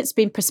said it's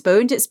been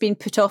postponed. It's been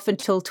put off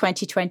until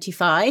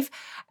 2025.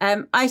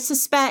 I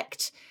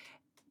suspect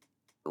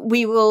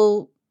we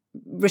will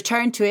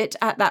return to it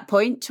at that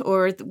point,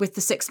 or with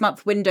the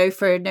 6-month window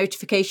for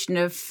notification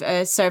of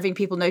serving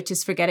people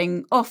notice for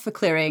getting off a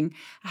clearing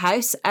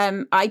house.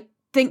 I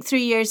think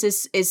 3 years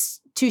is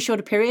too short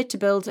a period to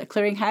build a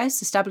clearing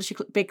house, establish a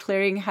big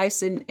clearing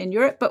house in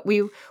Europe, but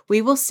we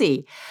will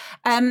see.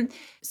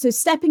 So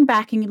stepping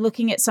back and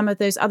looking at some of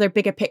those other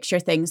bigger picture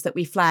things that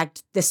we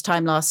flagged this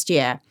time last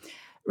year.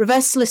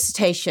 Reverse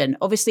solicitation.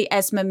 Obviously,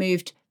 ESMA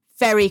moved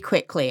very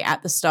quickly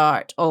at the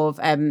start of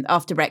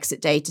after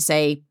Brexit Day to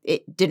say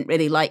it didn't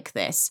really like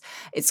this.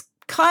 It's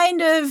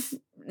kind of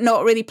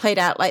not really played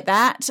out like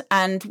that.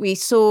 And we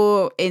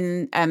saw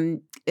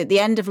at the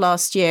end of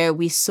last year,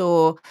 we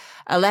saw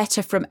a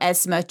letter from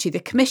ESMA to the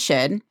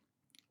Commission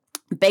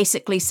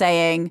basically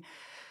saying,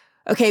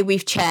 okay,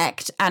 we've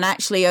checked, and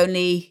actually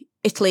only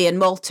Italy and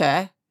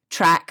Malta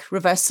track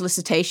reverse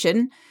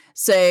solicitation.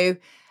 So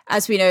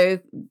as we know,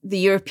 the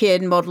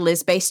European model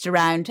is based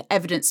around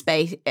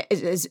evidence-based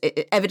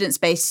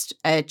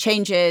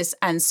changes.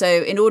 And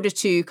so in order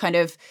to kind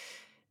of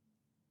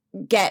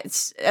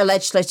get a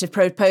legislative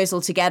proposal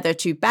together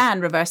to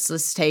ban reverse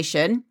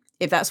solicitation,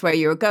 if that's where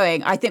you're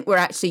going, I think we're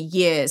actually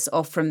years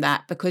off from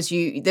that, because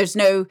you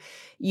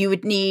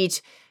would need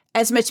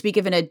ESMA to be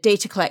given a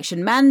data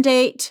collection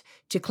mandate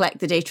to collect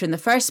the data in the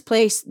first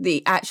place.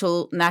 The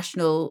actual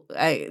national,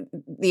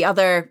 the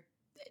other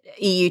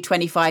EU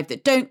 25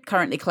 that don't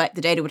currently collect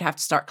the data would have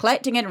to start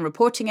collecting it and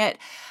reporting it.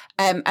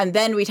 And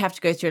then we'd have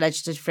to go through a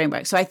legislative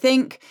framework. So I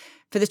think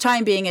for the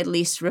time being, at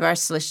least,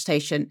 reverse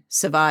solicitation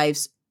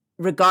survives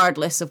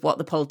regardless of what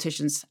the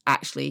politicians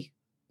actually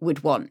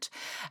would want,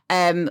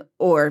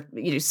 or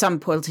some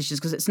politicians,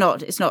 because it's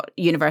not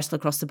universal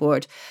across the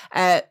board.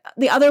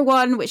 The other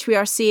one which we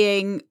are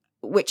seeing,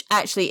 which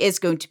actually is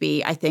going to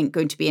be, I think,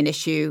 going to be an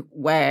issue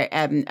where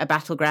a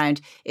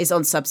battleground, is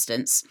on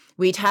substance.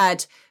 We'd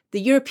had the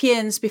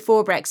Europeans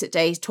before Brexit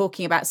Day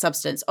talking about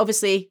substance.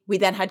 Obviously, we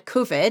then had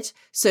COVID,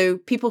 so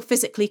people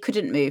physically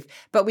couldn't move.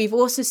 But we've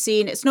also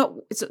seen this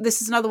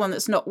is another one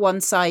that's not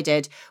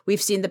one-sided.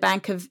 We've seen the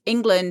Bank of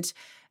England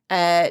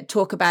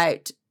talk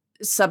about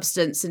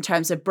substance in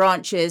terms of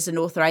branches and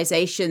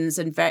authorizations,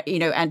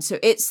 and so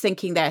it's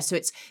thinking there. So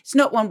it's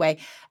not one way.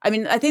 I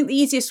mean, I think the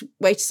easiest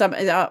way to sum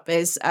it up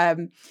is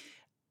prior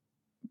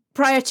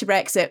to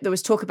Brexit, there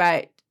was talk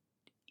about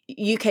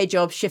UK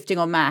jobs shifting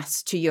en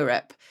masse to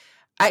Europe.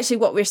 Actually,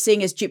 what we're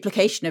seeing is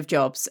duplication of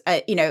jobs.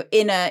 In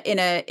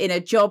a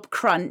job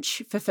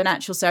crunch for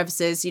financial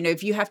services,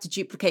 if you have to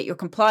duplicate your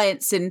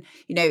compliance, and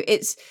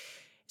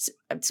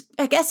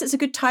I guess it's a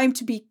good time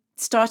to be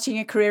starting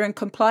a career in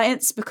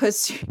compliance,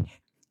 because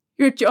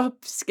the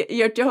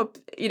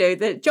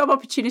job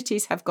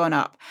opportunities have gone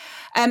up.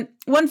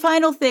 One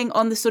final thing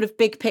on the sort of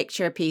big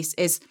picture piece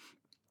is,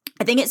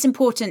 I think it's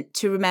important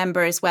to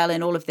remember as well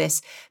in all of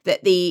this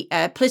that the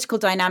political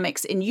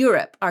dynamics in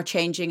Europe are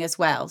changing as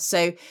well.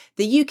 So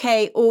the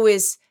UK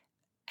always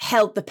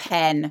held the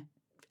pen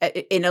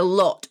in a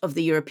lot of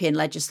the European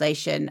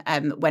legislation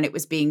when it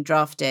was being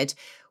drafted.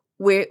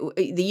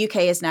 The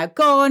UK is now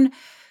gone.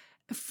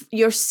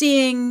 You're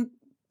seeing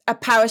a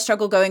power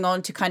struggle going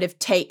on to kind of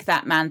take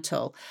that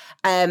mantle.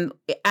 And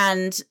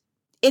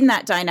in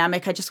that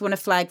dynamic, I just want to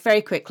flag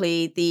very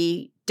quickly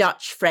the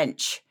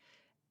Dutch-French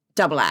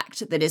double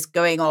act that is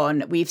going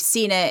on. We've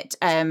seen it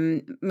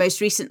most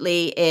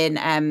recently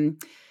in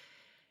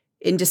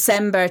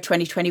December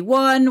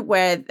 2021,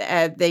 where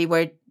they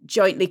were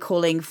jointly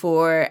calling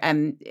for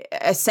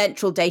a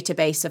central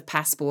database of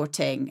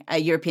passporting, a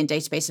European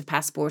database of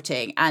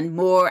passporting, and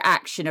more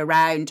action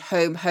around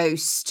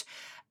home-host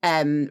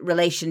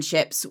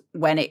relationships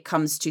when it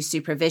comes to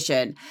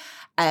supervision.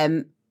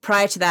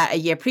 Prior to that, a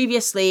year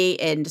previously,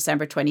 in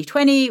December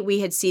 2020, we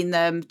had seen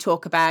them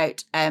talk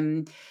about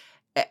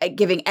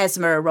giving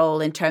ESMA a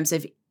role in terms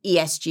of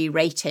ESG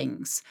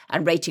ratings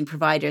and rating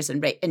providers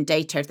and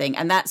data thing.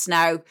 And that's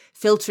now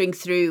filtering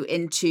through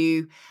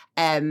into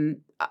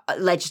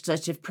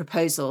legislative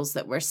proposals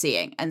that we're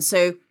seeing. And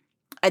so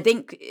I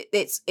think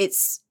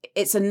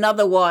it's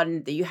another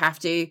one that you have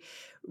to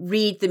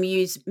read the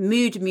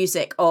mood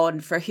music on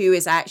for who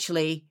is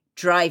actually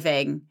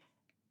driving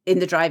in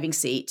the driving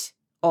seat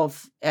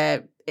of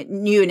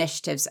new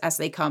initiatives as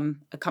they come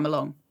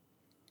along.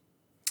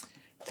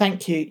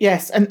 Thank you.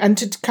 Yes, and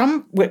to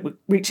come, we're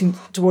reaching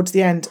towards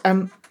the end,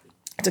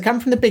 to come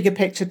from the bigger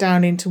picture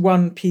down into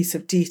one piece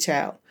of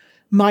detail,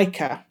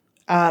 MICA.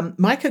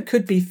 MICA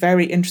could be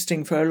very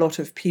interesting for a lot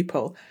of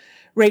people.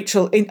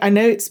 Rachel, I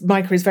know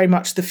MICA is very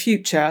much the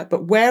future,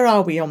 but where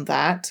are we on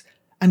that?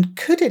 And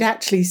could it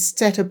actually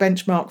set a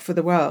benchmark for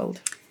the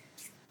world?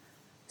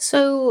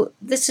 So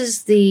this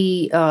is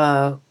the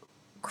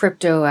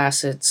crypto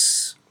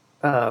assets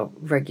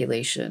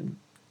regulation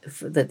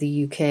that the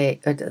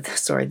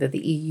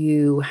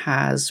EU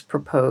has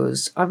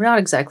proposed. I'm not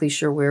exactly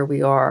sure where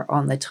we are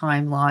on the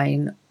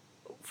timeline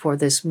for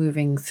this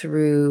moving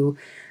through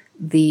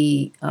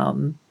the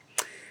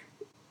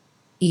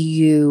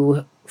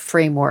EU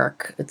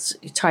framework. It's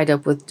tied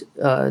up with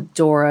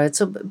DORA.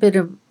 It's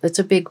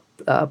a big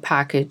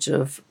package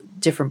of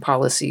different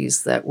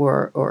policies that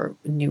were, or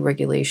new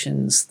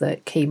regulations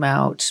that came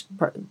out.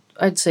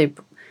 I'd say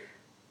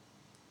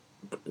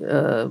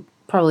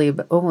probably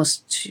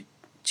almost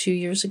 2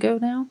 years ago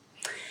now.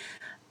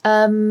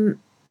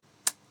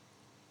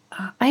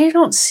 I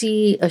don't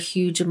see a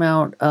huge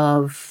amount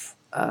of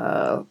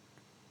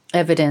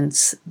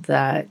evidence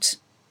that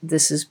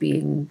this is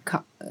being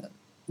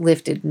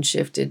lifted and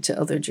shifted to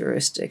other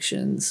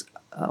jurisdictions.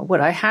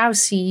 What I have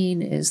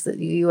seen is that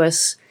the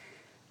U.S.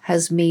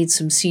 has made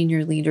some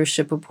senior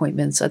leadership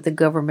appointments at the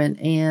government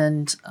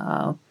and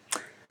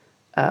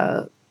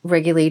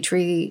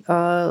regulatory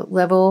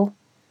level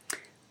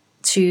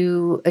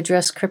to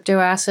address crypto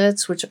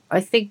assets, which I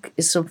think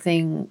is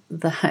something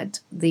that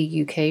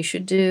the UK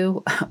should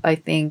do. I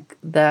think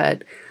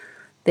that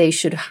they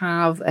should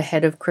have a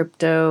head of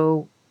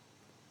crypto.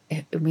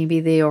 Maybe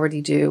they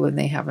already do and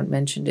they haven't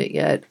mentioned it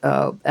yet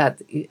at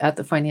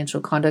the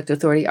Financial Conduct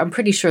Authority. I'm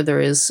pretty sure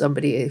there is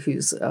somebody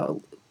who's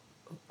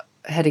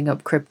heading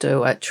up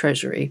crypto at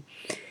Treasury.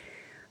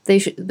 They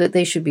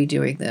should be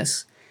doing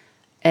this.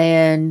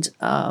 And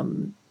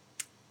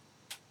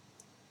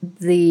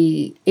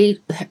the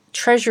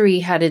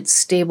Treasury had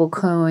its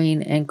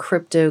stablecoin and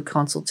crypto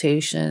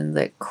consultation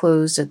that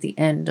closed at the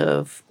end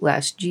of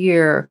last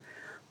year.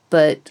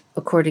 But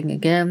according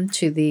again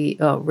to the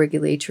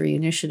regulatory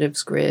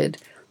initiatives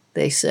grid,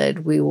 they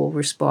said we will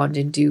respond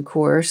in due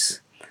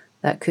course.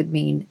 That could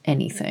mean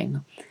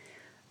anything.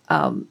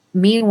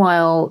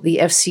 Meanwhile, the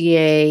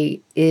FCA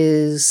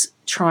is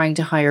trying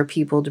to hire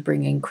people to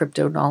bring in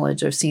crypto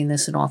knowledge. I've seen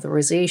this in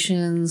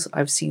authorizations.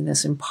 I've seen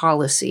this in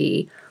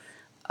policy.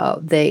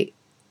 The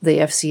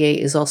FCA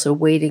is also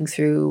wading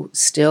through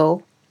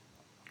still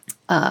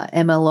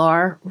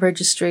MLR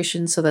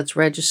registration. So that's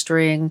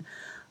registering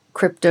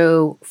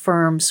crypto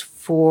firms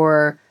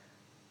for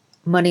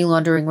money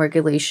laundering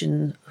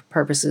regulation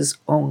purposes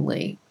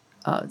only.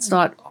 It's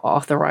not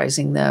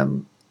authorizing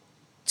them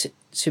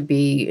to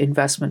be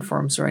investment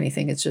firms or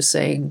anything. It's just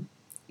saying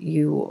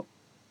you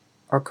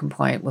are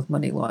compliant with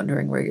money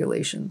laundering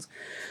regulations.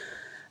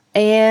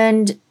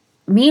 And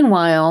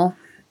meanwhile,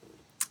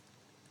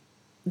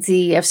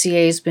 the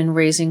FCA has been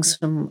raising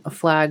some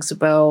flags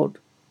about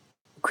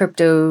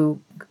crypto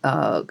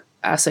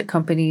asset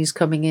companies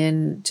coming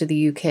in to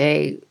the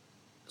UK,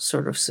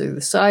 sort of through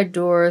the side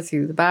door,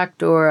 through the back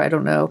door, I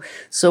don't know.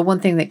 So one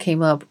thing that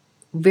came up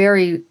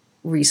very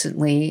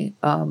recently,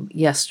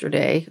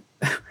 yesterday,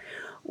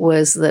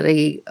 was that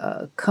a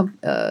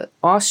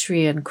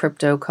Austrian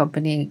crypto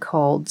company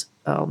called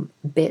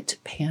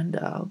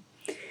Bitpanda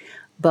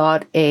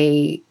bought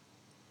a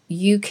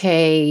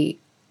UK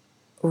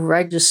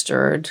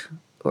registered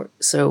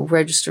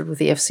with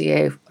the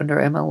FCA under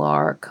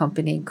MLR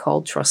company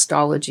called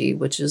Trustology,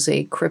 which is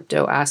a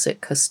crypto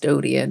asset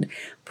custodian,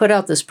 put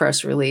out this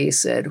press release,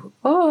 said,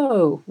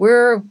 "Oh,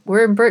 we're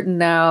in Britain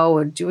now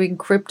and doing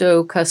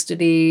crypto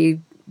custody,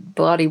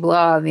 blah de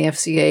blah," and the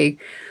FCA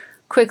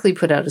quickly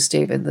put out a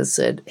statement that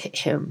said,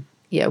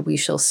 "Yeah, we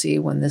shall see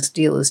when this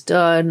deal is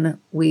done.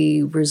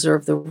 We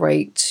reserve the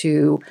right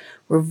to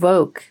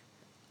revoke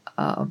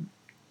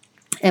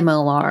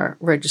MLR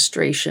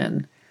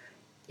registration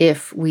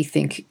if we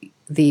think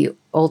the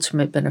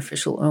ultimate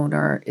beneficial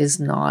owner is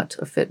not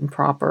a fit and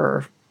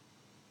proper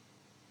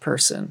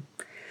person."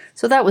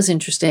 So that was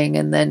interesting.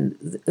 And then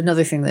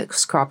another thing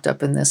that's cropped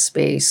up in this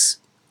space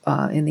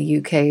in the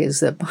UK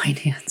is that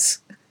Binance,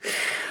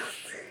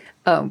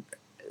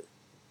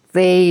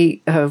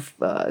 they have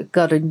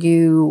got a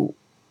new,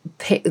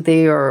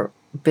 they are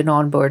been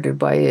onboarded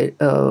by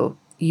a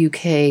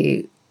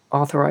UK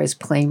authorized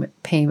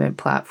payment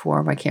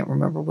platform. I can't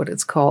remember what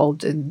it's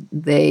called. And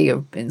they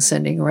have been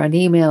sending around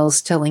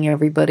emails telling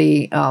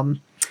everybody,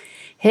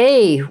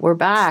 hey, we're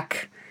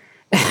back.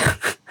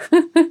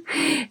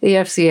 The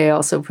FCA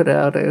also put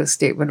out a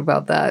statement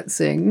about that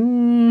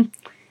saying,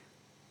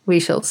 we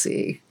shall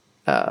see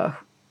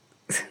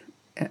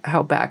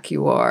how back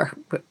you are.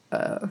 But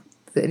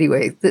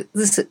anyway,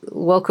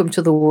 welcome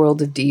to the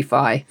world of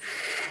DeFi.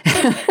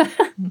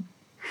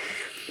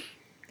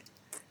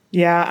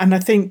 Yeah, and I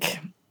think,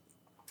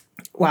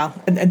 well,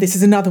 and this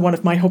is another one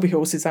of my hobby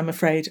horses, I'm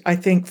afraid. I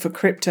think for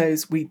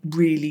cryptos, we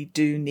really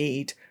do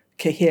need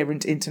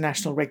coherent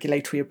international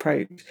regulatory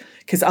approach,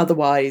 because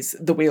otherwise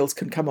the wheels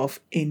can come off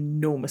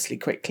enormously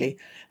quickly.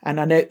 And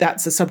I know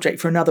that's a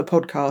subject for another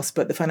podcast,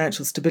 but the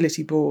Financial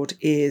Stability Board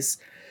is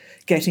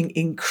getting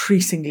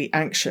increasingly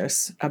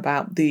anxious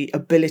about the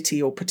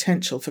ability or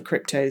potential for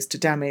cryptos to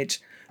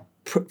damage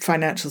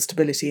financial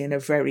stability in a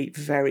very,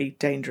 very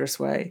dangerous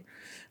way.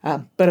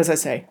 But as I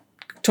say,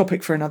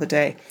 topic for another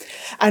day.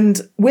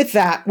 And with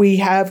that, we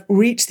have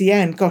reached the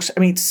end. Gosh,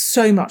 I mean,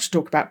 so much to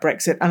talk about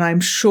Brexit, and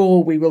I'm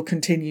sure we will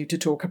continue to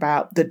talk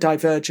about the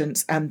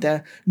divergence and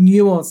the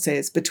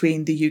nuances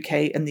between the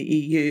UK and the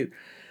EU.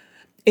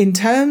 In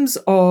terms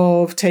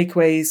of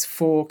takeaways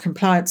for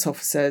compliance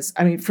officers,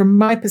 I mean, from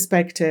my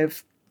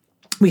perspective,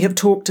 we have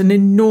talked an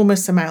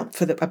enormous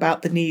amount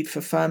about the need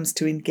for firms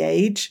to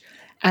engage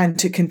and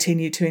to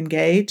continue to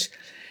engage.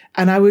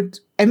 And I would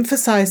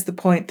emphasize the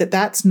point that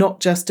that's not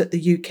just at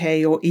the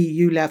UK or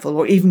EU level,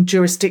 or even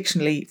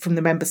jurisdictionally from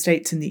the member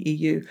states in the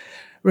EU.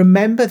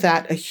 Remember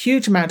that a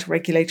huge amount of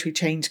regulatory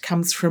change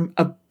comes from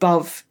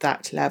above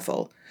that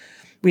level.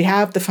 We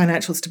have the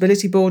Financial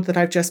Stability Board that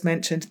I've just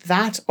mentioned.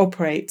 That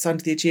operates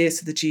under the aegis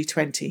of the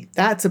G20.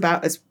 That's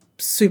about as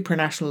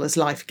supranational as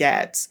life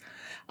gets.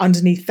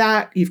 Underneath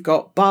that, you've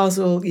got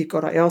Basel, you've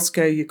got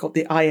IOSCO, you've got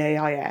the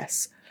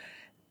IAIS.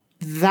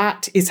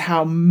 That is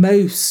how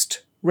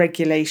most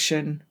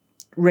regulatory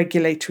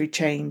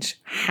change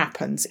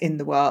happens in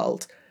the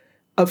world.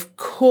 Of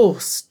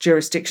course,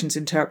 jurisdictions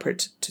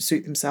interpret to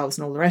suit themselves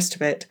and all the rest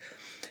of it.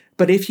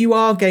 But if you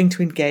are going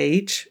to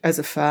engage as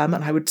a firm,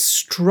 and I would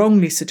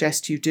strongly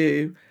suggest you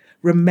do,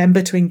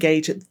 remember to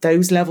engage at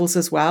those levels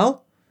as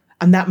well.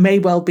 And that may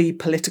well be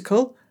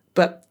political,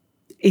 but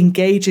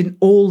engage in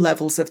all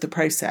levels of the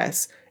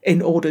process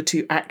in order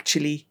to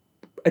actually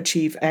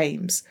achieve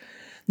aims.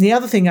 And the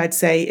other thing I'd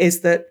say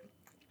is that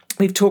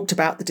we've talked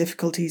about the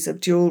difficulties of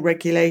dual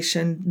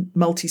regulation,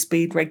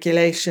 multi-speed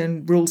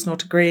regulation, rules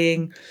not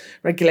agreeing,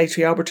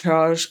 regulatory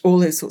arbitrage, all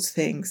those sorts of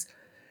things.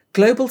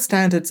 Global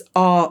standards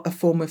are a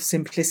form of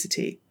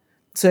simplicity.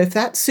 So if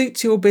that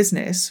suits your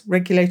business,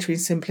 regulatory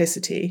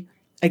simplicity,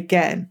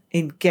 again,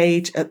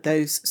 engage at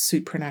those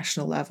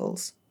supranational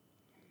levels.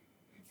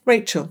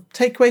 Rachel,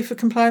 takeaway for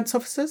compliance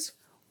officers?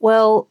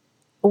 Well,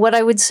 what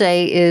I would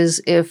say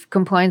is if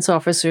compliance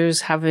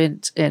officers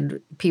haven't, and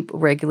people,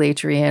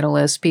 regulatory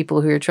analysts,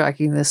 people who are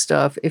tracking this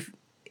stuff,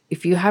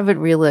 if you haven't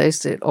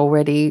realized it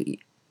already,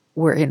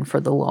 we're in for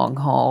the long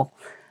haul.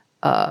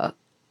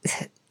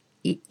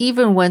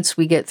 Even once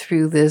we get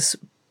through this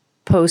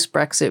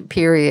post-Brexit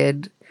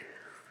period,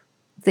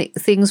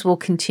 things will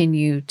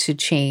continue to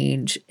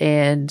change.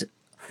 And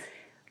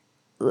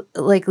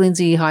like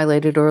Lindsay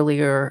highlighted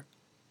earlier,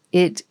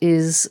 it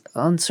is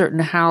uncertain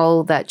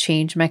how that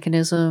change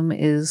mechanism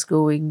is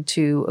going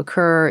to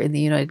occur in the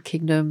United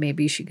Kingdom.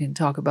 Maybe she can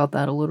talk about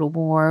that a little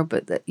more,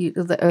 but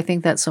I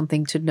think that's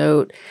something to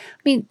note.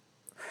 I mean,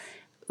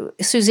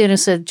 Susanna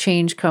said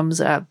change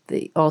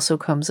also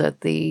comes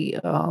at the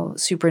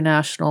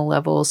supranational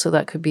level, so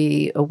that could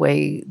be a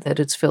way that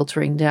it's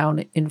filtering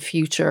down in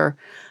future.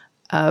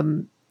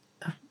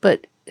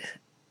 But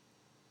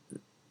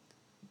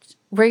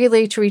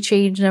regulatory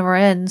change never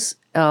ends.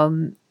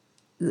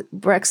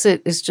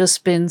 Brexit has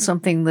just been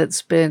something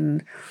that's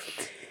been,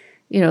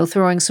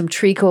 throwing some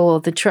treacle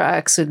at the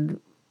tracks and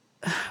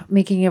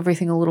making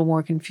everything a little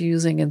more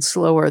confusing and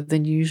slower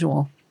than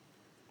usual.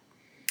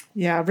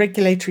 Yeah,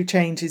 regulatory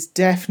change is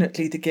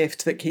definitely the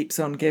gift that keeps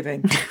on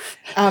giving.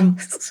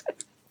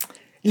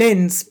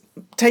 Linz,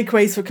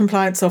 takeaways for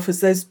compliance officers,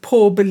 those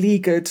poor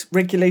beleaguered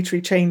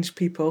regulatory change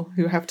people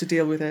who have to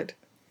deal with it.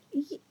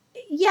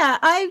 Yeah,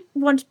 I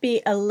want to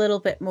be a little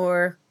bit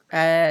more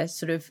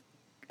provocative.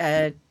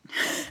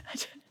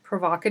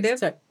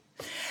 Sorry.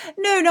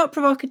 No, not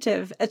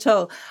provocative at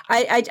all.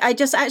 I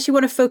just actually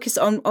want to focus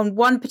on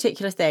one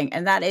particular thing,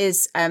 and that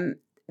is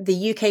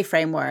the UK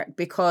framework,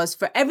 because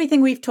for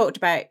everything we've talked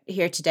about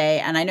here today,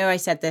 and I know I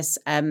said this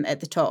at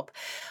the top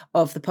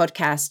of the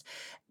podcast,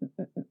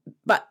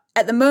 but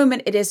at the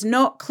moment it is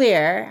not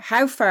clear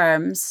how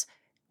firms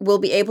will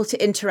be able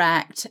to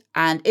interact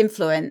and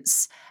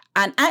influence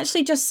and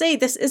actually just say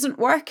this isn't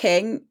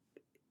working,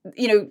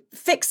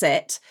 fix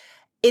it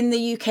in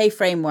the UK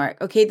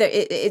framework. Okay,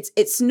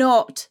 it's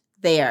not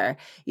there.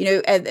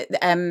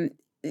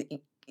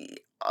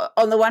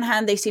 On the one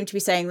hand, they seem to be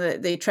saying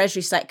that the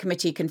Treasury Select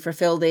Committee can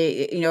fulfill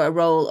a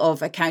role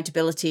of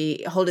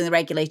accountability, holding the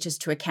regulators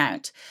to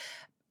account.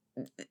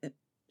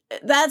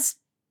 That's,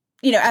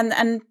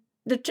 and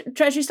the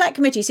Treasury Select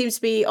Committee seems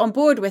to be on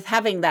board with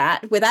having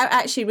that without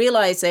actually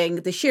realizing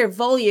the sheer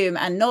volume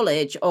and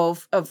knowledge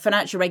of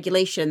financial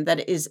regulation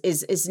that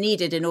is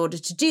needed in order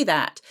to do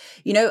that,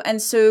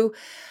 and so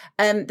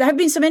there have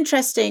been some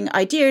interesting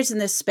ideas in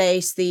this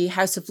space. The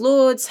House of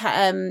Lords,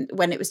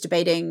 when it was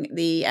debating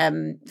the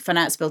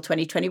Finance Bill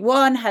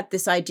 2021, had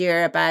this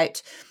idea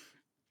about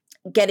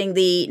getting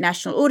the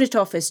National Audit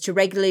Office to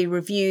regularly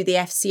review the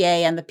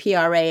FCA and the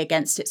PRA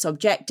against its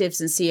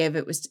objectives and see if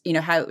it was,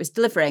 how it was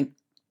delivering.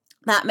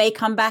 That may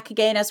come back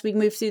again as we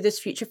move through this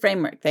future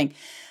framework thing.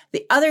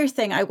 The other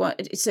thing I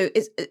want, so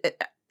is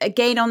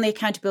again on the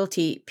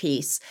accountability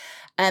piece,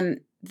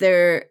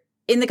 there.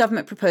 In the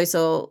government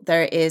proposal,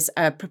 there is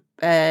a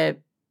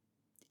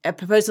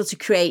proposal to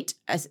create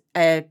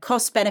a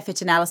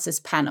cost-benefit analysis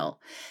panel.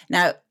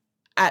 Now,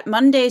 at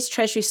Monday's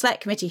Treasury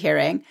Select Committee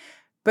hearing,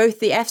 both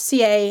the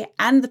FCA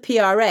and the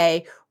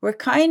PRA were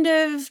kind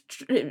of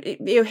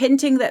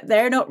hinting that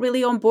they're not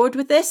really on board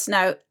with this.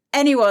 Now,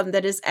 anyone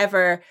that has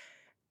ever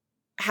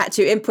had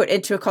to input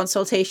into a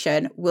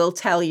consultation will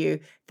tell you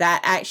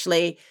that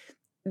actually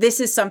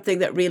this is something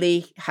that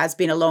really has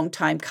been a long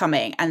time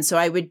coming. And so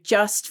I would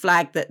just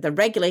flag that the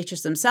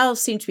regulators themselves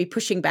seem to be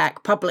pushing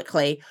back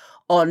publicly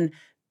on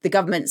the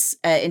government's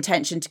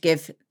intention to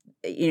give,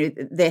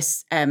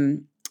 this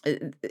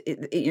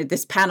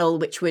panel,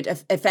 which would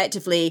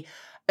effectively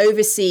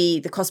oversee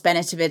the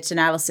cost-benefit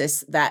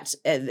analysis that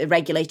the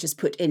regulators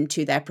put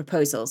into their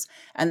proposals.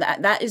 And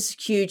that is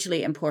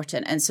hugely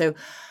important. And so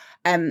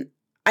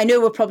I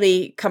know we'll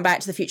probably come back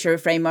to the future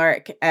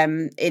framework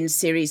in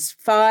Series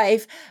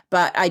 5,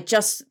 but I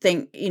just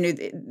think,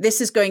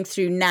 this is going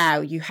through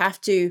now. You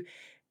have to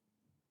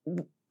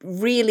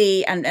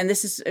really, and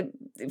this is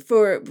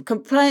for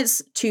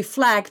compliance to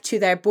flag to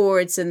their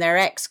boards and their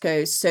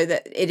excos so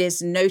that it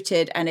is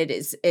noted and it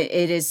is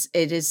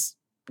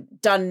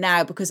done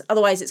now, because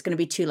otherwise it's going to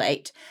be too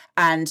late.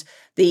 And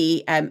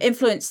the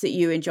influence that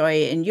you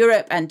enjoy in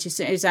Europe, and to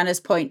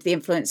Susanna's point, the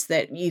influence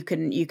that you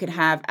can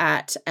have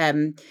at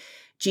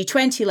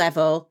G20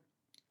 level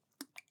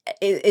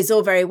is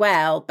all very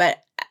well,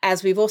 but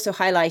as we've also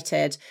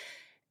highlighted,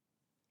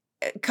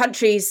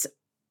 countries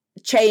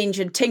change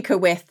and tinker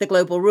with the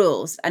global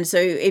rules. And so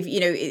if,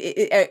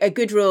 a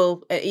good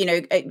rule,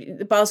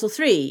 Basel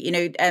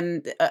III,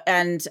 and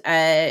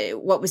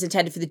what was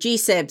intended for the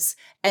GSIBs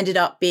ended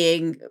up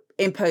being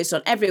imposed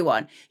on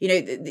everyone.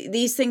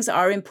 These things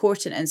are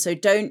important. And so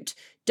don't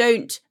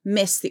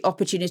miss the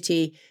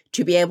opportunity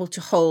to be able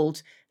to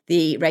hold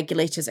the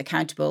regulators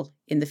accountable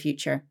in the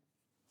future.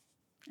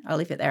 I'll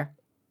leave it there.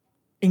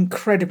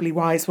 Incredibly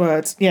wise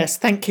words. Yes,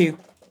 thank you.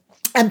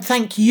 And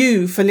thank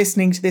you for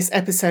listening to this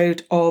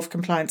episode of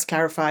Compliance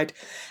Clarified.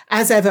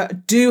 As ever, I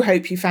do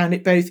hope you found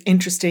it both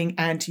interesting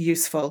and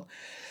useful.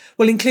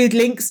 We'll include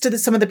links to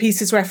some of the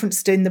pieces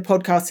referenced in the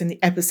podcast in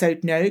the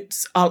episode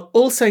notes. I'll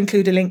also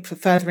include a link for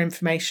further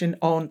information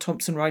on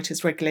Thomson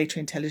Reuters Regulatory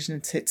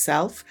Intelligence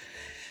itself.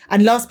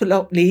 And last but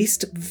not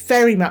least,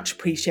 very much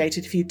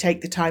appreciated if you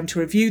take the time to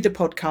review the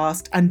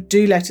podcast and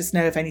do let us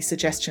know of any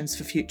suggestions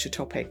for future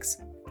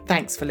topics.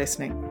 Thanks for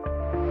listening.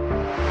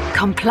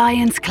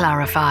 Compliance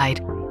Clarified,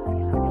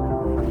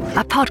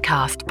 a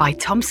podcast by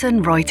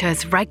Thomson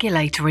Reuters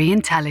Regulatory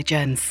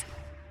Intelligence.